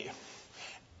going to be?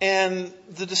 And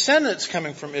the descendants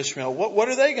coming from Ishmael, what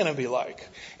are they going to be like?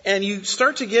 And you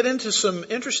start to get into some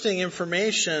interesting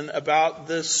information about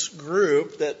this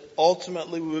group that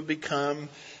ultimately would become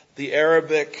the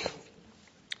Arabic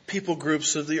people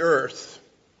groups of the earth.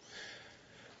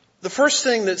 The first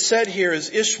thing that's said here is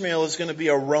Ishmael is going to be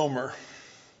a roamer.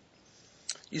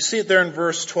 You see it there in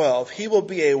verse 12. He will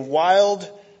be a wild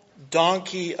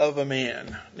donkey of a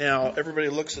man. Now, everybody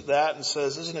looks at that and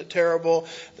says, isn't it terrible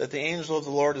that the angel of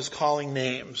the Lord is calling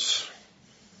names?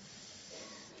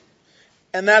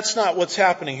 And that's not what's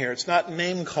happening here. It's not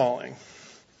name calling.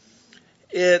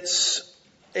 It's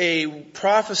a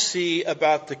prophecy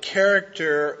about the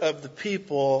character of the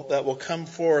people that will come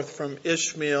forth from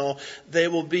Ishmael. They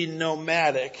will be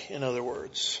nomadic, in other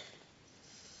words.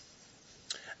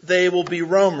 They will be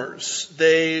roamers.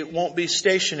 They won't be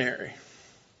stationary.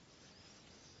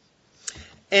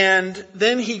 And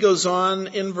then he goes on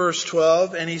in verse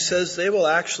 12 and he says they will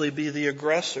actually be the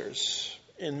aggressors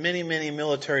in many, many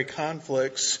military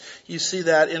conflicts. You see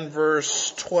that in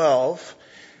verse 12.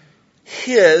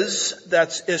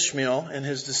 That's Ishmael and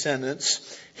his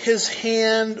descendants, his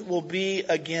hand will be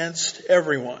against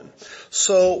everyone.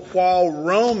 So while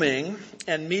roaming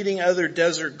and meeting other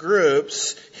desert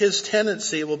groups, his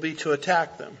tendency will be to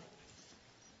attack them.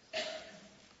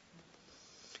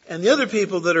 And the other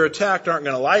people that are attacked aren't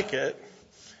going to like it,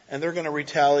 and they're going to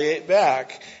retaliate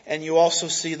back. And you also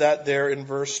see that there in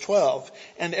verse 12.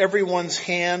 And everyone's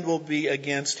hand will be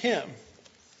against him.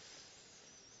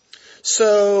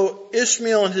 So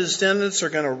Ishmael and his descendants are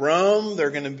going to roam. They're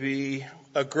going to be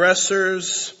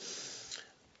aggressors.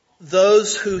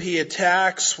 Those who he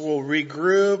attacks will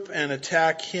regroup and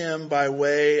attack him by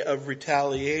way of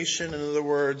retaliation. In other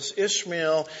words,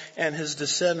 Ishmael and his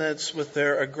descendants with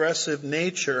their aggressive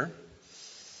nature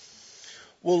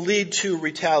will lead to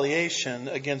retaliation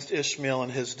against Ishmael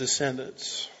and his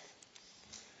descendants.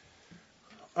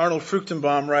 Arnold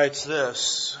Fruchtenbaum writes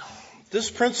this: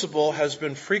 this principle has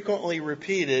been frequently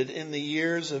repeated in the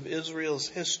years of Israel's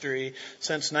history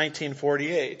since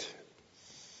 1948.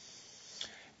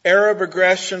 Arab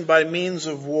aggression by means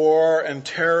of war and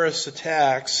terrorist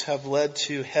attacks have led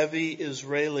to heavy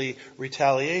Israeli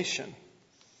retaliation.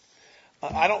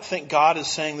 I don't think God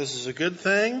is saying this is a good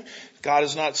thing. God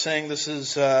is not saying this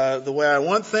is the way I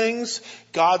want things.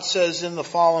 God says in the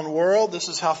fallen world, this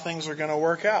is how things are going to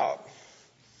work out.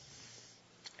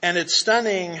 And it's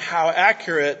stunning how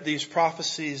accurate these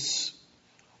prophecies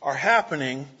are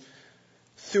happening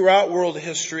throughout world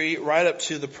history right up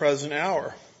to the present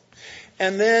hour.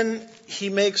 And then he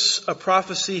makes a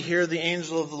prophecy here, the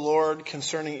angel of the Lord,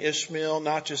 concerning Ishmael,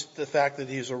 not just the fact that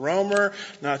he's a roamer,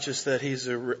 not just that he's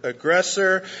an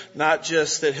aggressor, not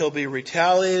just that he'll be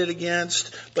retaliated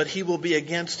against, but he will be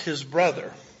against his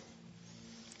brother.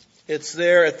 It's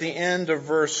there at the end of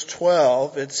verse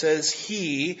 12. It says,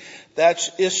 he, that's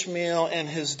Ishmael and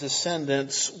his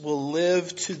descendants, will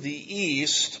live to the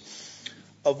east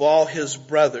of all his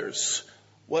brothers.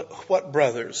 What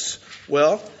brothers?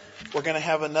 Well, we're going to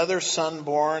have another son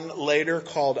born later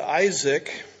called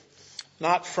Isaac,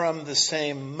 not from the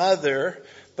same mother,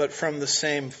 but from the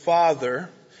same father.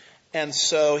 And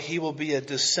so he will be a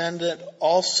descendant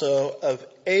also of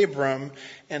Abram.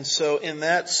 And so in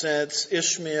that sense,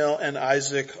 Ishmael and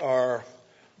Isaac are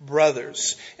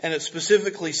brothers. And it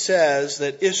specifically says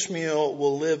that Ishmael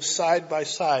will live side by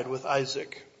side with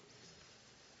Isaac.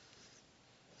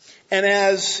 And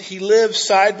as he lives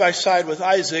side by side with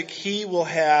Isaac, he will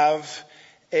have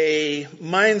a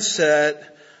mindset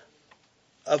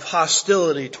of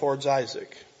hostility towards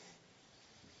Isaac.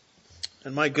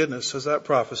 And my goodness, has that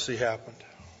prophecy happened?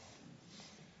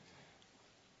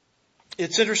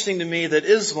 It's interesting to me that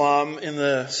Islam in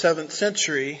the 7th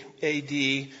century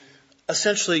AD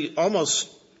essentially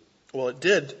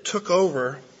took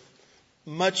over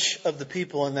much of the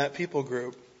people in that people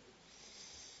group.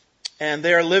 And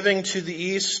they are living to the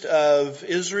east of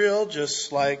Israel,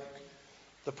 just like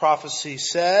the prophecy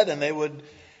said, and they would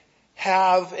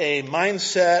have a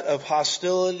mindset of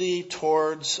hostility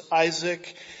towards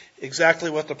Isaac, exactly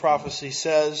what the prophecy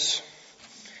says.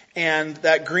 And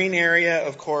that green area,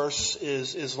 of course,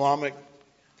 is Islamic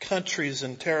countries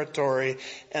and territory,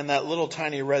 and that little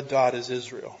tiny red dot is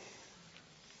Israel.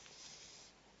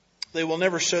 They will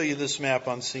never show you this map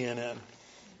on CNN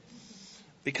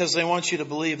because they want you to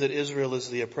believe that Israel is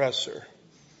the oppressor,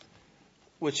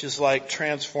 which is like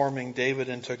transforming David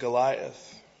into Goliath.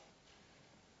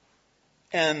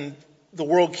 And the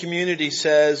world community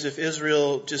says if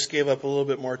Israel just gave up a little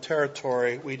bit more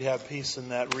territory, we'd have peace in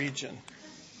that region.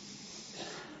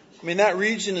 I mean, that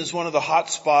region is one of the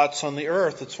hot spots on the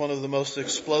earth. It's one of the most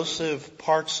explosive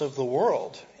parts of the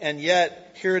world. And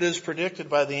yet, here it is predicted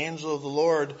by the angel of the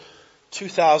Lord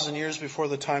 2,000 years before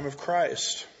the time of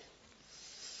Christ.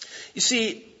 You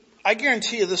see, I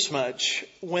guarantee you this much.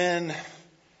 When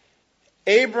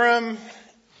Abram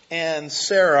and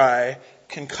Sarai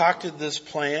concocted this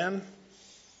plan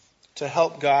to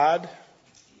help God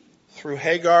through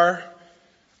Hagar,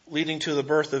 leading to the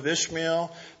birth of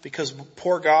Ishmael, because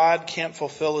poor God can't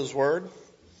fulfill his word,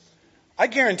 I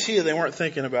guarantee you they weren't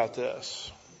thinking about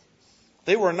this.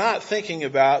 They were not thinking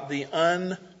about the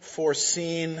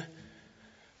unforeseen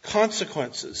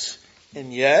consequences.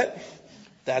 And yet,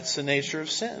 that's the nature of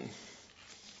sin.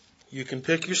 You can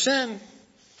pick your sin,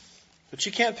 but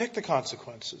you can't pick the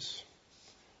consequences.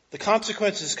 The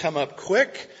consequences come up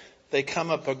quick. They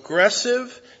come up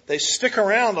aggressive. They stick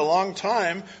around a long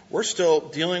time. We're still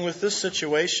dealing with this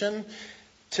situation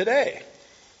today.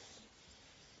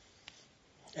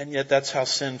 And yet that's how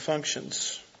sin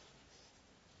functions.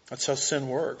 That's how sin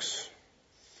works.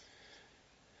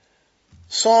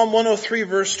 Psalm 103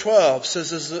 verse 12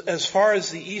 says, as far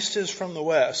as the east is from the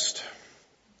west,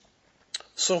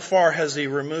 so far has he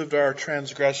removed our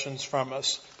transgressions from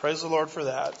us. Praise the Lord for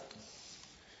that.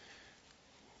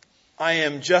 I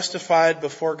am justified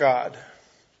before God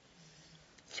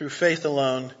through faith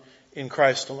alone in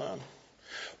Christ alone.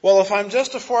 Well, if I'm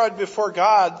justified before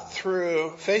God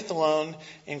through faith alone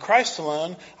in Christ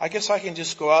alone, I guess I can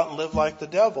just go out and live like the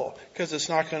devil because it's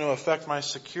not going to affect my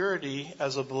security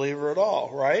as a believer at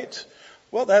all, right?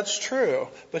 Well, that's true.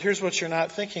 But here's what you're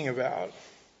not thinking about.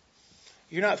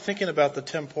 You're not thinking about the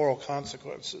temporal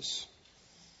consequences.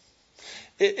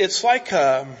 It's like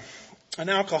an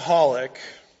alcoholic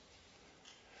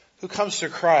who comes to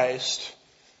Christ,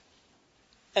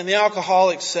 and the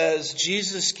alcoholic says,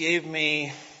 Jesus gave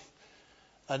me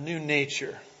a new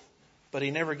nature, but he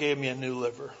never gave me a new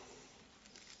liver.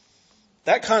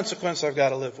 That consequence I've got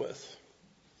to live with.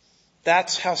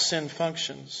 That's how sin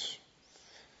functions.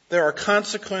 There are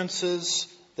consequences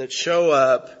that show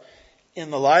up in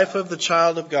the life of the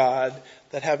child of God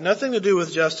that have nothing to do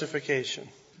with justification.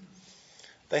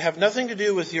 They have nothing to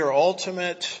do with your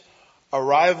ultimate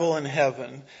arrival in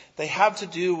heaven. They have to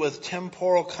do with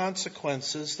temporal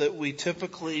consequences that we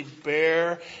typically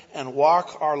bear and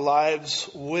walk our lives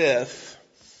with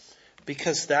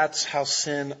because that's how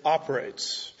sin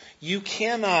operates. You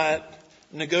cannot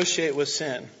negotiate with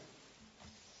sin.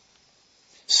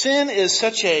 Sin is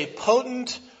such a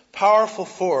potent, powerful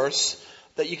force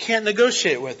that you can't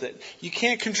negotiate with it. You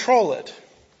can't control it.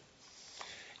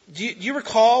 Do you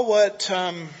recall what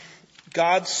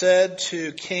God said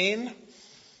to Cain?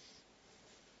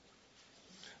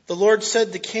 The Lord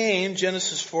said to Cain,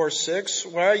 Genesis 4:6,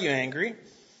 why are you angry?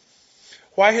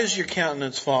 Why has your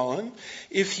countenance fallen?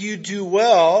 If you do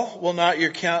well, will not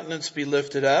your countenance be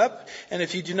lifted up? And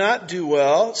if you do not do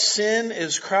well, sin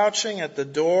is crouching at the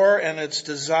door and its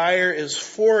desire is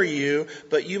for you,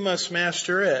 but you must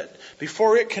master it.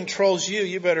 Before it controls you,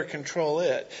 you better control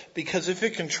it. Because if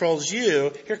it controls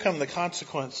you, here come the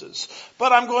consequences.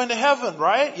 But I'm going to heaven,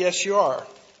 right? Yes, you are.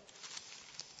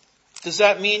 Does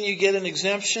that mean you get an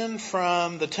exemption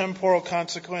from the temporal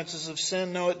consequences of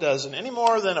sin? No, it doesn't. Any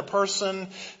more than a person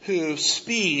who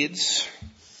speeds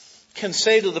can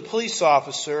say to the police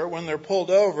officer when they're pulled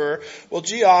over, well,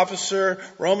 gee, officer,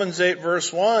 Romans 8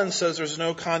 verse 1 says there's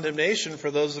no condemnation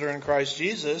for those that are in Christ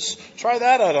Jesus. Try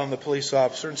that out on the police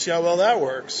officer and see how well that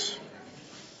works.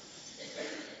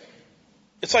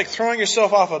 It's like throwing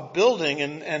yourself off a building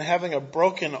and having a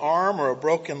broken arm or a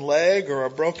broken leg or a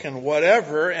broken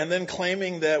whatever and then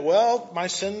claiming that, well, my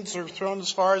sins are thrown as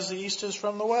far as the east is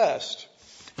from the west.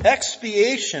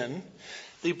 Expiation,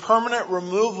 the permanent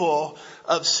removal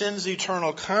of sin's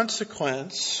eternal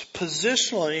consequence,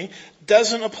 positionally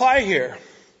doesn't apply here.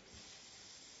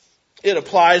 It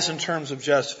applies in terms of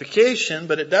justification,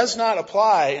 but it does not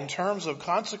apply in terms of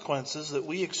consequences that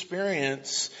we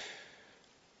experience.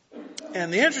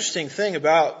 And the interesting thing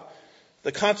about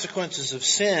the consequences of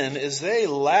sin is they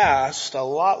last a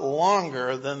lot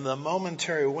longer than the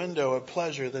momentary window of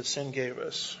pleasure that sin gave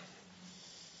us.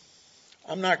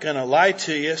 I'm not going to lie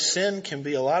to you, sin can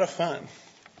be a lot of fun.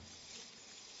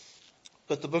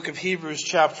 But the book of Hebrews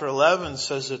chapter 11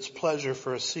 says it's pleasure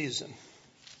for a season.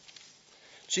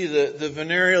 Gee, the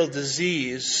venereal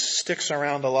disease sticks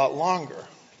around a lot longer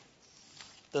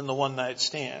than the one night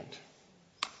stand.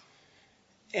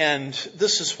 And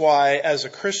this is why, as a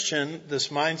Christian, this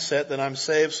mindset that I'm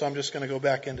saved, so I'm just going to go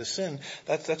back into sin,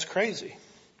 that's crazy.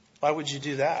 Why would you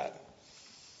do that?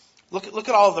 Look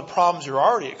at all of the problems you're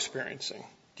already experiencing.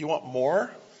 Do you want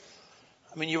more?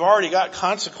 I mean, you've already got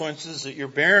consequences that you're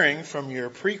bearing from your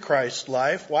pre-Christ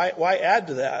life. Why add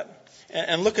to that?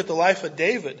 And look at the life of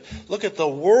David. Look at the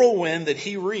whirlwind that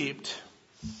he reaped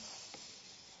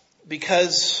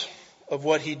because of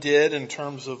what he did in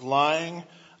terms of lying,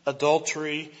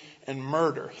 adultery, and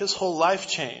murder. His whole life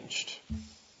changed.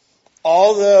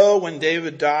 Although when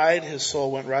David died, his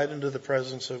soul went right into the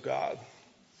presence of God.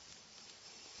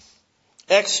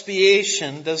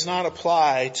 Expiation does not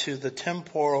apply to the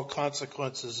temporal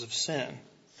consequences of sin.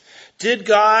 Did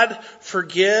God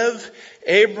forgive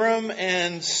Abram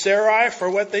and Sarai for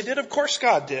what they did? Of course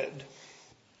God did.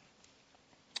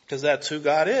 Because that's who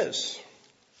God is.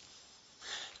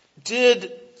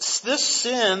 Did this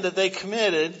sin that they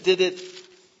committed, did it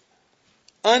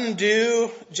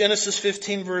undo Genesis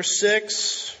 15 verse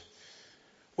 6,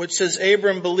 which says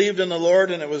Abram believed in the Lord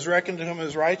and it was reckoned to him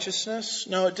as righteousness?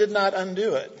 No, it did not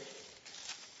undo it.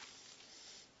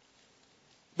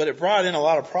 But it brought in a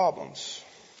lot of problems.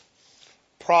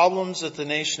 Problems that the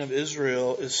nation of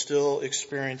Israel is still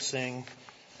experiencing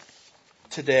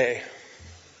today.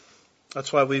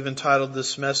 That's why we've entitled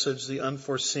this message, The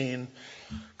Unforeseen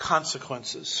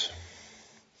Consequences.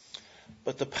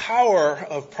 But the power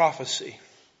of prophecy,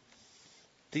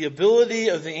 the ability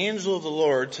of the angel of the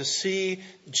Lord to see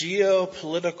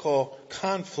geopolitical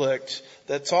conflict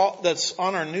that's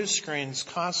on our news screens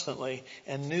constantly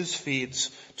and news feeds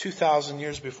 2,000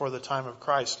 years before the time of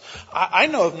Christ. I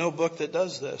know of no book that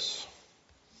does this.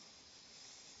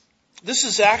 This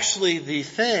is actually the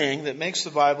thing that makes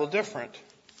the Bible different.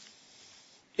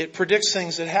 It predicts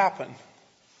things that happen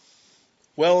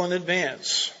well in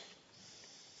advance.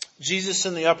 Jesus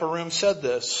in the upper room said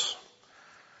this.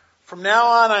 From now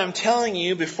on, I am telling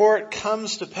you before it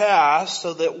comes to pass,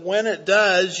 so that when it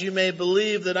does, you may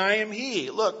believe that I am He.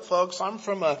 Look, folks, I'm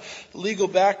from a legal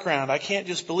background. I can't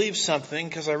just believe something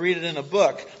because I read it in a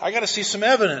book. I got to see some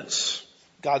evidence.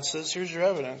 God says, here's your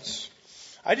evidence.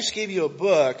 I just gave you a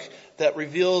book that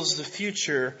reveals the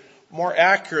future more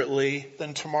accurately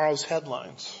than tomorrow's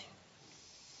headlines.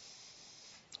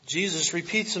 Jesus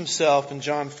repeats himself in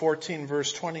John 14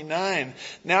 verse 29.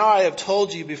 Now I have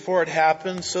told you before it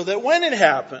happens, so that when it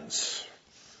happens,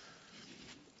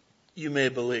 you may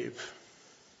believe.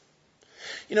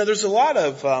 You know, there's a lot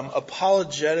of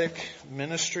apologetic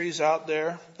ministries out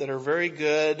there that are very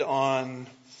good on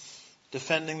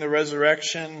defending the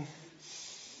resurrection,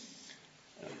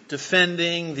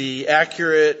 defending the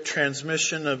accurate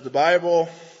transmission of the Bible.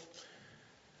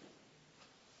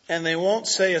 And they won't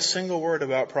say a single word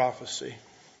about prophecy.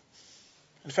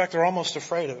 In fact, they're almost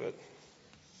afraid of it.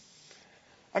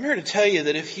 I'm here to tell you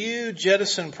that if you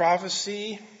jettison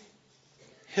prophecy,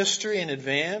 history in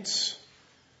advance,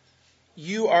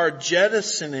 you are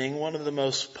jettisoning one of the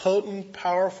most potent,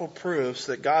 powerful proofs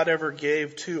that God ever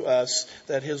gave to us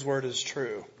that His Word is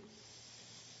true.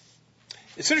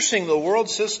 It's interesting, the world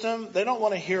system, they don't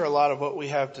want to hear a lot of what we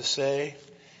have to say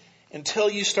until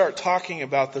you start talking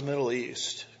about the Middle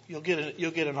East. You'll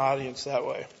get an audience that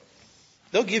way.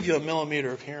 They'll give you a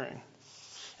millimeter of hearing.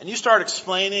 And you start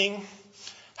explaining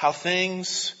how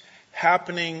things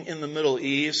happening in the Middle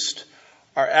East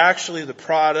are actually the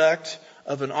product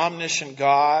of an omniscient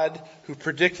God who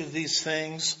predicted these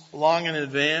things long in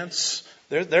advance.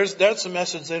 That's a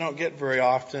message they don't get very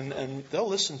often, and they'll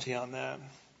listen to you on that.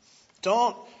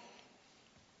 Don't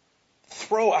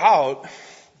throw out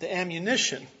the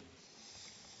ammunition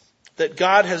that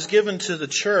God has given to the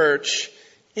church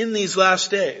in these last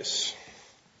days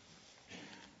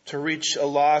to reach a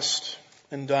lost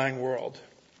and dying world.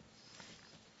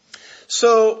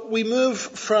 So we move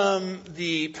from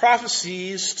the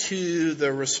prophecies to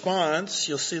the response.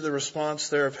 You'll see the response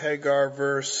there of Hagar,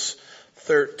 verse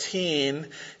 13.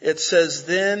 It says,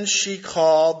 then she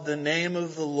called the name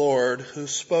of the Lord who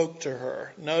spoke to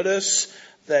her. Notice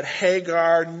that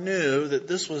Hagar knew that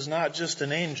this was not just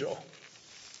an angel.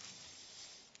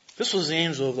 This was the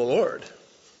angel of the Lord.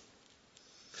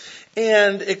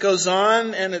 And it goes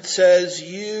on and it says,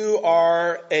 you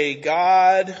are a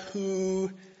God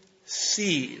who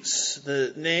sees.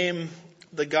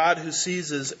 The God who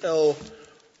sees is El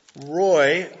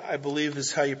Roy, I believe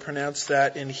is how you pronounce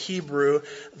that in Hebrew.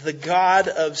 The God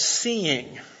of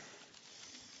seeing.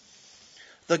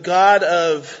 The God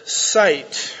of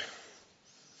sight.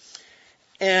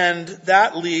 And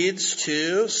that leads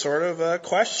to sort of a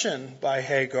question by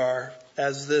Hagar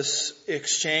as this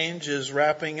exchange is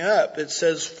wrapping up. It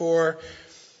says, for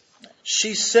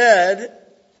she said,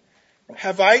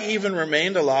 have I even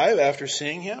remained alive after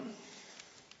seeing him?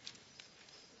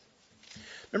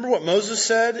 Remember what Moses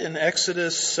said in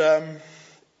Exodus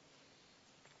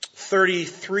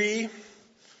 33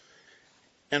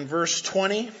 and verse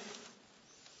 20?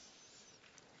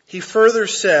 He further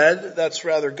said, that's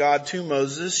rather God to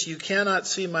Moses, you cannot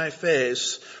see my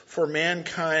face, for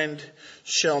mankind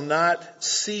shall not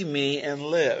see me and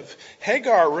live.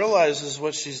 Hagar realizes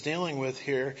what she's dealing with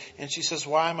here, and she says,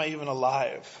 why am I even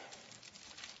alive?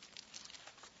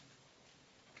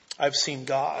 I've seen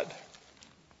God.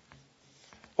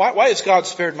 Why has God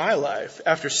spared my life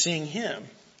after seeing him?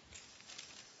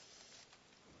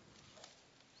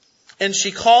 And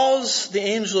she calls the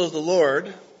angel of the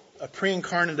Lord, a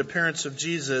pre-incarnate appearance of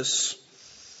Jesus,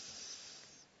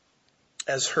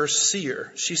 as her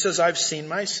seer. She says, I've seen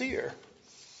my seer.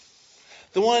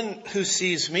 The one who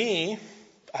sees me,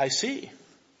 I see.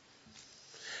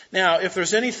 Now, if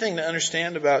there's anything to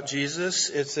understand about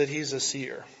Jesus, it's that he's a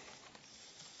seer.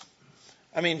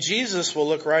 I mean, Jesus will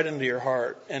look right into your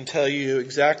heart and tell you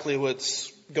exactly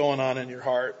what's going on in your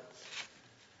heart.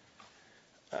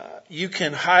 You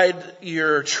can hide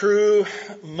your true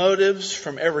motives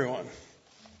from everyone.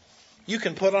 You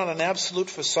can put on an absolute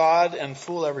facade and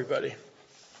fool everybody.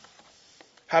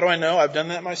 How do I know? I've done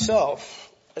that myself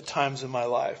at times in my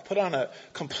life. Put on a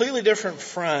completely different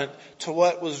front to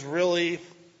what was really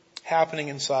happening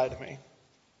inside of me.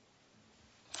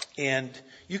 And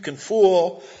you can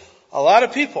fool a lot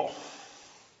of people,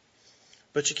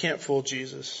 but you can't fool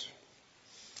Jesus.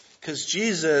 Because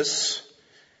Jesus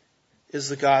is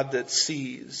the God that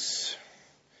sees.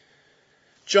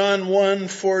 John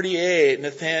 1:48,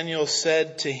 Nathanael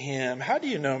said to him, how do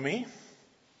you know me?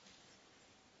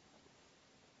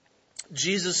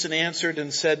 Jesus answered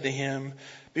and said to him,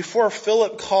 before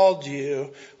Philip called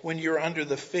you, when you were under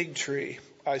the fig tree,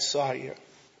 I saw you.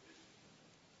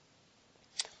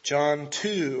 John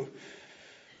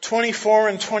 2:24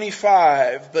 and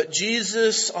 25. But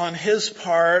Jesus on his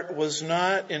part was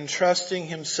not entrusting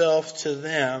himself to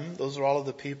them. Those are all of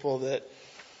the people that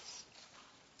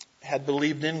had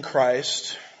believed in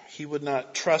Christ. He would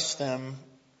not trust them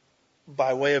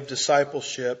by way of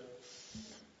discipleship.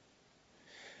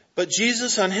 But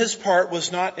Jesus on his part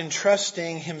was not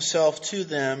entrusting himself to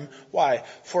them. Why?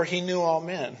 For he knew all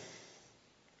men.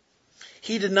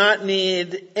 He did not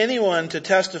need anyone to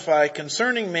testify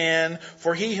concerning man,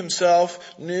 for he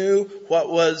himself knew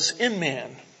what was in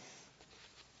man.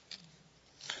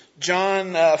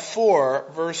 John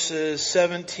 4, verses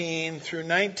 17 through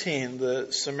 19,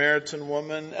 the Samaritan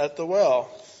woman at the well.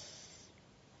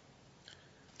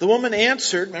 The woman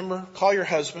answered, remember, call your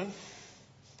husband,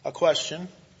 a question.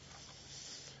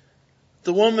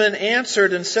 The woman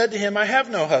answered and said to him, I have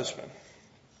no husband.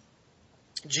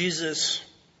 Jesus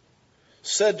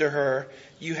said to her,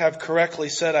 you have correctly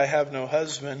said, I have no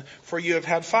husband, for you have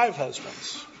had 5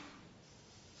 husbands.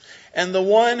 And the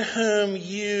one whom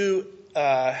you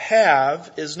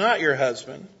have is not your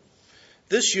husband.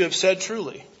 This you have said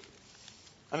truly.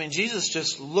 I mean, Jesus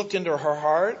just looked into her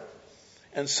heart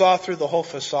and saw through the whole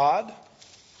facade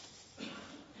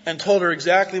and told her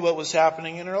exactly what was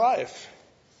happening in her life.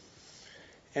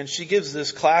 And she gives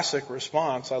this classic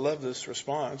response. I love this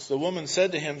response. The woman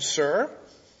said to him, Sir,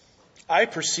 I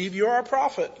perceive you are a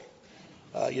prophet.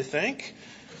 You think?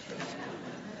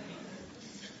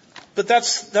 But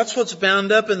that's what's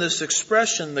bound up in this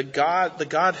expression, the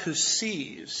God who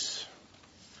sees.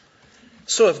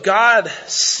 So if God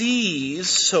sees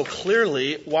so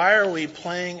clearly, why are we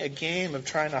playing a game of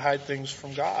trying to hide things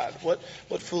from God?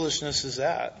 What foolishness is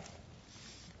that?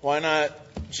 Why not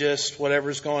just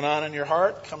whatever's going on in your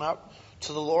heart, come out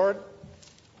to the Lord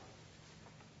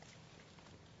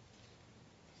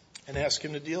and ask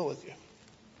him to deal with you?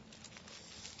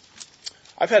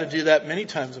 I've had to do that many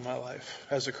times in my life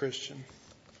as a Christian.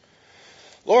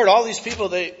 Lord, all these people,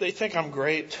 they think I'm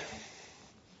great.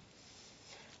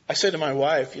 I say to my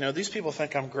wife, these people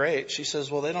think I'm great. She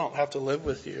says, well, they don't have to live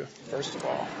with you, first of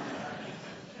all.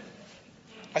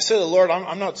 I say to the Lord,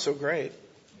 I'm not so great.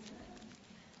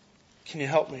 Can you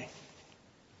help me?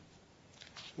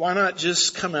 why not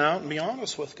just come out and be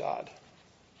honest with God?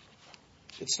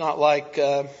 It's not like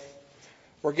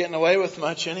we're getting away with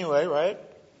much anyway, right?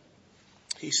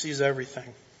 He sees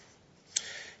everything.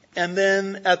 And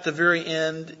then at the very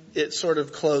end, it sort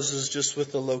of closes just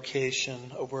with the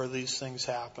location of where these things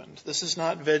happened. This is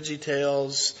not Veggie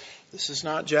Tales. This is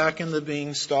not Jack and the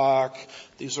Beanstalk.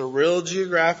 These are real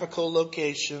geographical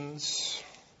locations.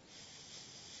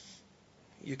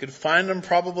 You could find them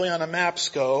probably on a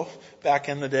Mapsco back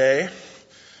in the day.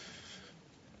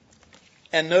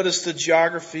 And notice the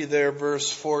geography there,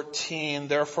 verse 14.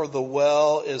 Therefore the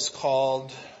well is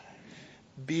called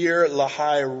Bir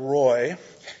Lahai Roi.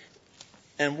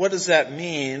 And what does that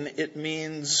mean? It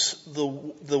means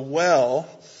the well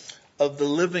of the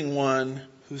living one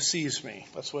who sees me.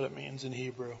 That's what it means in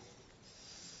Hebrew.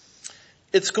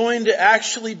 It's going to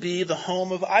actually be the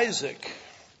home of Isaac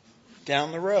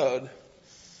down the road.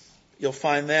 You'll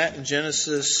find that in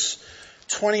Genesis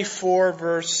 24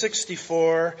 verse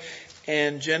 64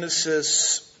 and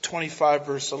Genesis 25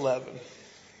 verse 11.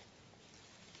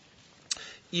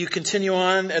 You continue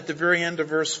on at the very end of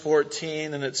verse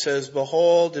 14 and it says,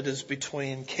 behold, it is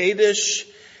between Kadesh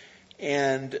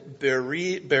and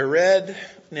Bered.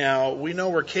 Now, we know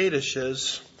where Kadesh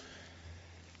is.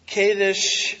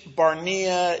 Kadesh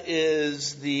Barnea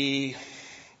is the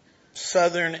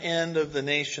southern end of the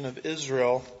nation of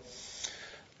Israel.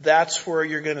 That's where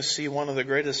you're going to see one of the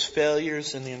greatest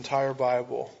failures in the entire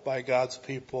Bible by God's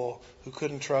people who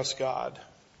couldn't trust God.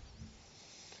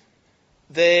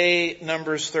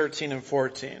 Numbers 13 and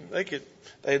 14.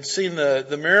 They had seen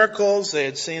the miracles. They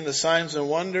had seen the signs and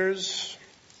wonders.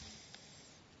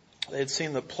 They had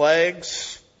seen the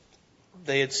plagues.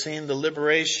 They had seen the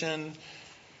liberation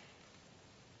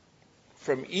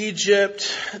from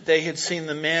Egypt. They had seen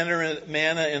the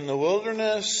manna in the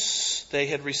wilderness. They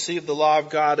had received the law of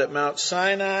God at Mount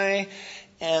Sinai.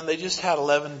 And they just had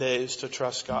 11 days to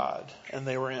trust God. And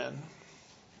they were in.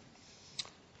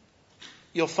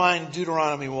 You'll find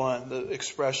Deuteronomy 1, the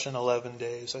expression 11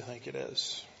 days, I think it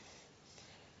is.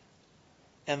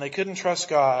 And they couldn't trust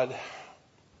God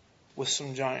with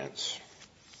some giants.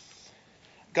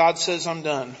 God says, I'm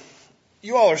done.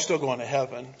 You all are still going to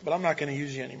heaven, but I'm not going to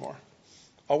use you anymore.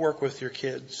 I'll work with your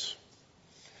kids.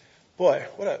 Boy,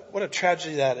 what a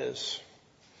tragedy that is.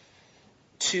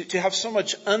 To have so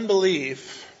much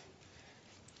unbelief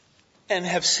and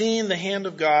have seen the hand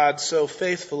of God so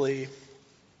faithfully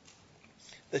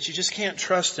that you just can't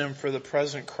trust Him for the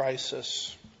present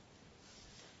crisis.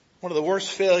 One of the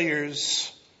worst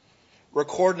failures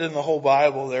recorded in the whole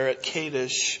Bible there at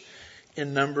Kadesh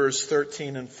in Numbers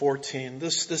 13 and 14.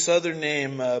 This other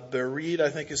name, Bered, I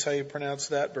think is how you pronounce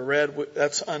that. Bered,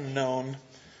 that's unknown.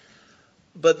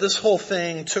 But this whole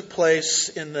thing took place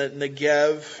in the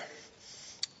Negev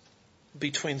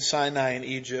between Sinai and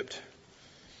Egypt,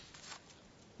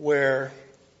 where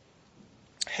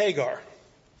Hagar,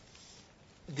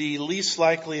 the least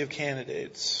likely of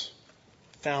candidates,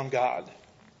 found God.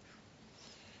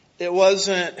 It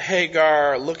wasn't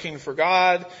Hagar looking for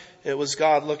God. It was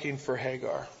God looking for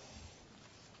Hagar.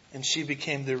 And she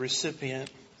became the recipient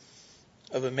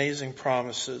of amazing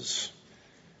promises.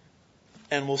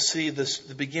 And we'll see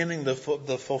the beginning, the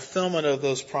fulfillment of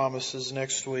those promises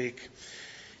next week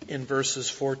in verses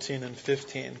 14 and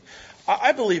 15.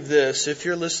 I believe this, if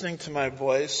you're listening to my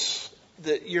voice,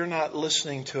 that you're not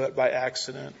listening to it by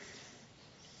accident.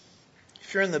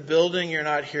 If you're in the building, you're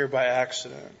not here by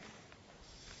accident.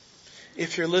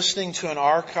 If you're listening to an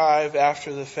archive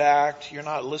after the fact, you're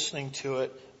not listening to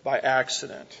it by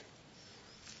accident.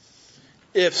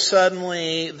 If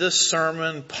suddenly this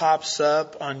sermon pops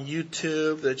up on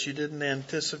YouTube that you didn't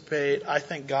anticipate, I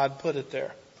think God put it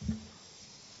there.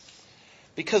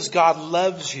 Because God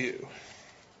loves you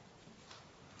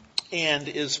and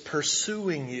is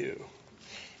pursuing you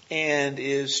and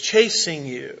is chasing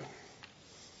you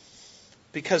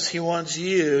because He wants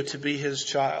you to be His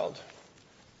child.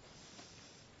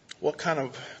 What kind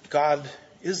of God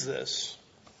is this?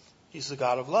 He's the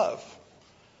God of love.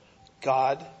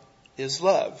 God is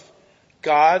love.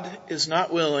 God is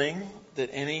not willing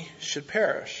that any should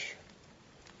perish,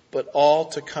 but all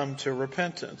to come to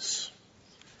repentance.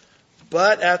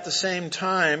 But at the same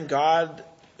time, God,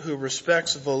 who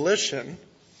respects volition,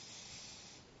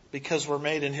 because we're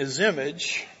made in His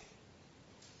image,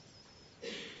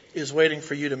 is waiting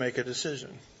for you to make a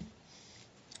decision.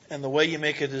 And the way you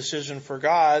make a decision for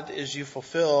God is you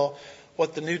fulfill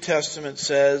what the New Testament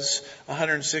says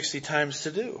 160 times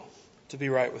to do, to be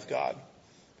right with God,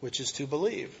 which is to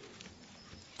believe.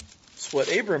 It's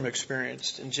what Abram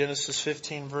experienced in Genesis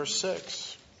 15 verse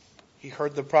 6. He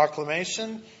heard the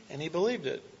proclamation and he believed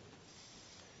it.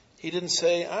 He didn't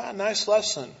say, nice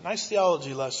lesson, nice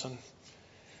theology lesson,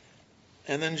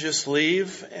 and then just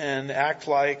leave and act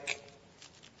like,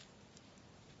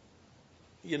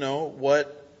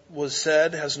 what was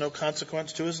said has no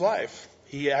consequence to his life.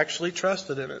 He actually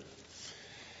trusted in it.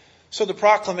 So the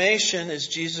proclamation is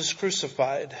Jesus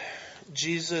crucified,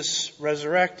 Jesus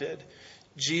resurrected,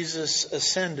 Jesus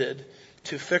ascended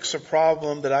to fix a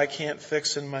problem that I can't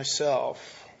fix in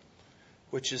myself,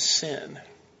 which is sin.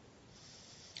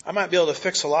 I might be able to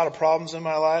fix a lot of problems in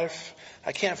my life.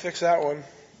 I can't fix that one.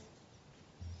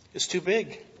 It's too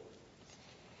big.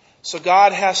 So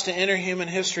God has to enter human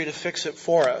history to fix it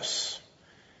for us.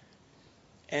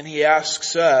 And He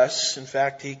asks us, in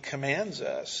fact, He commands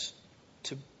us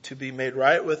to be made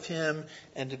right with Him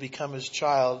and to become His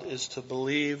child is to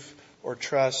believe or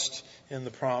trust in the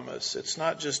promise. It's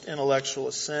not just intellectual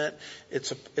assent.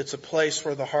 It's a place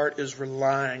where the heart is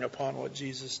relying upon what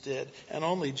Jesus did, and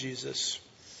only Jesus.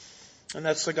 And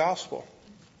that's the gospel.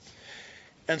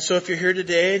 And so if you're here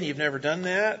today and you've never done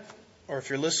that, or if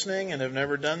you're listening and have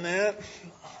never done that,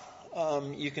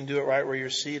 you can do it right where you're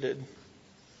seated.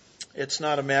 It's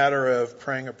not a matter of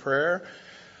praying a prayer,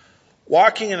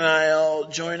 walking an aisle,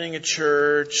 joining a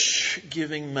church,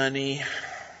 giving money.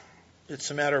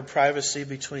 It's a matter of privacy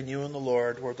between you and the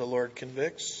Lord, where the Lord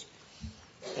convicts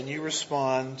and you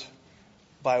respond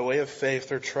by way of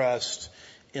faith or trust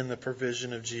in the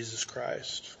provision of Jesus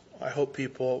Christ. I hope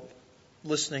people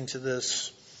listening to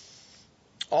this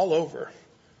all over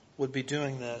would be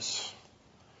doing this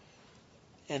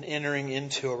and entering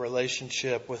into a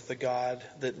relationship with the God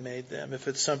that made them. If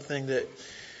it's something that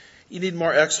you need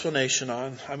more explanation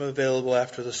on, I'm available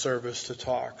after the service to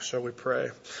talk. Shall we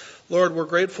pray? Lord, we're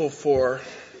grateful for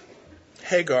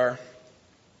Hagar.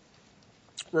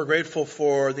 We're grateful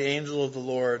for the angel of the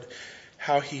Lord,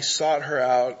 how he sought her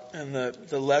out, and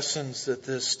the lessons that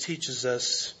this teaches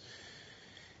us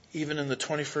even in the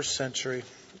 21st century.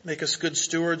 Make us good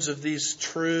stewards of these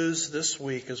truths this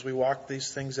week as we walk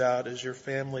these things out as your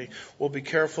family. We'll be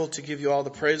careful to give you all the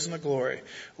praise and the glory.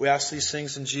 We ask these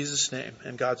things in Jesus' name.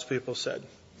 And God's people said,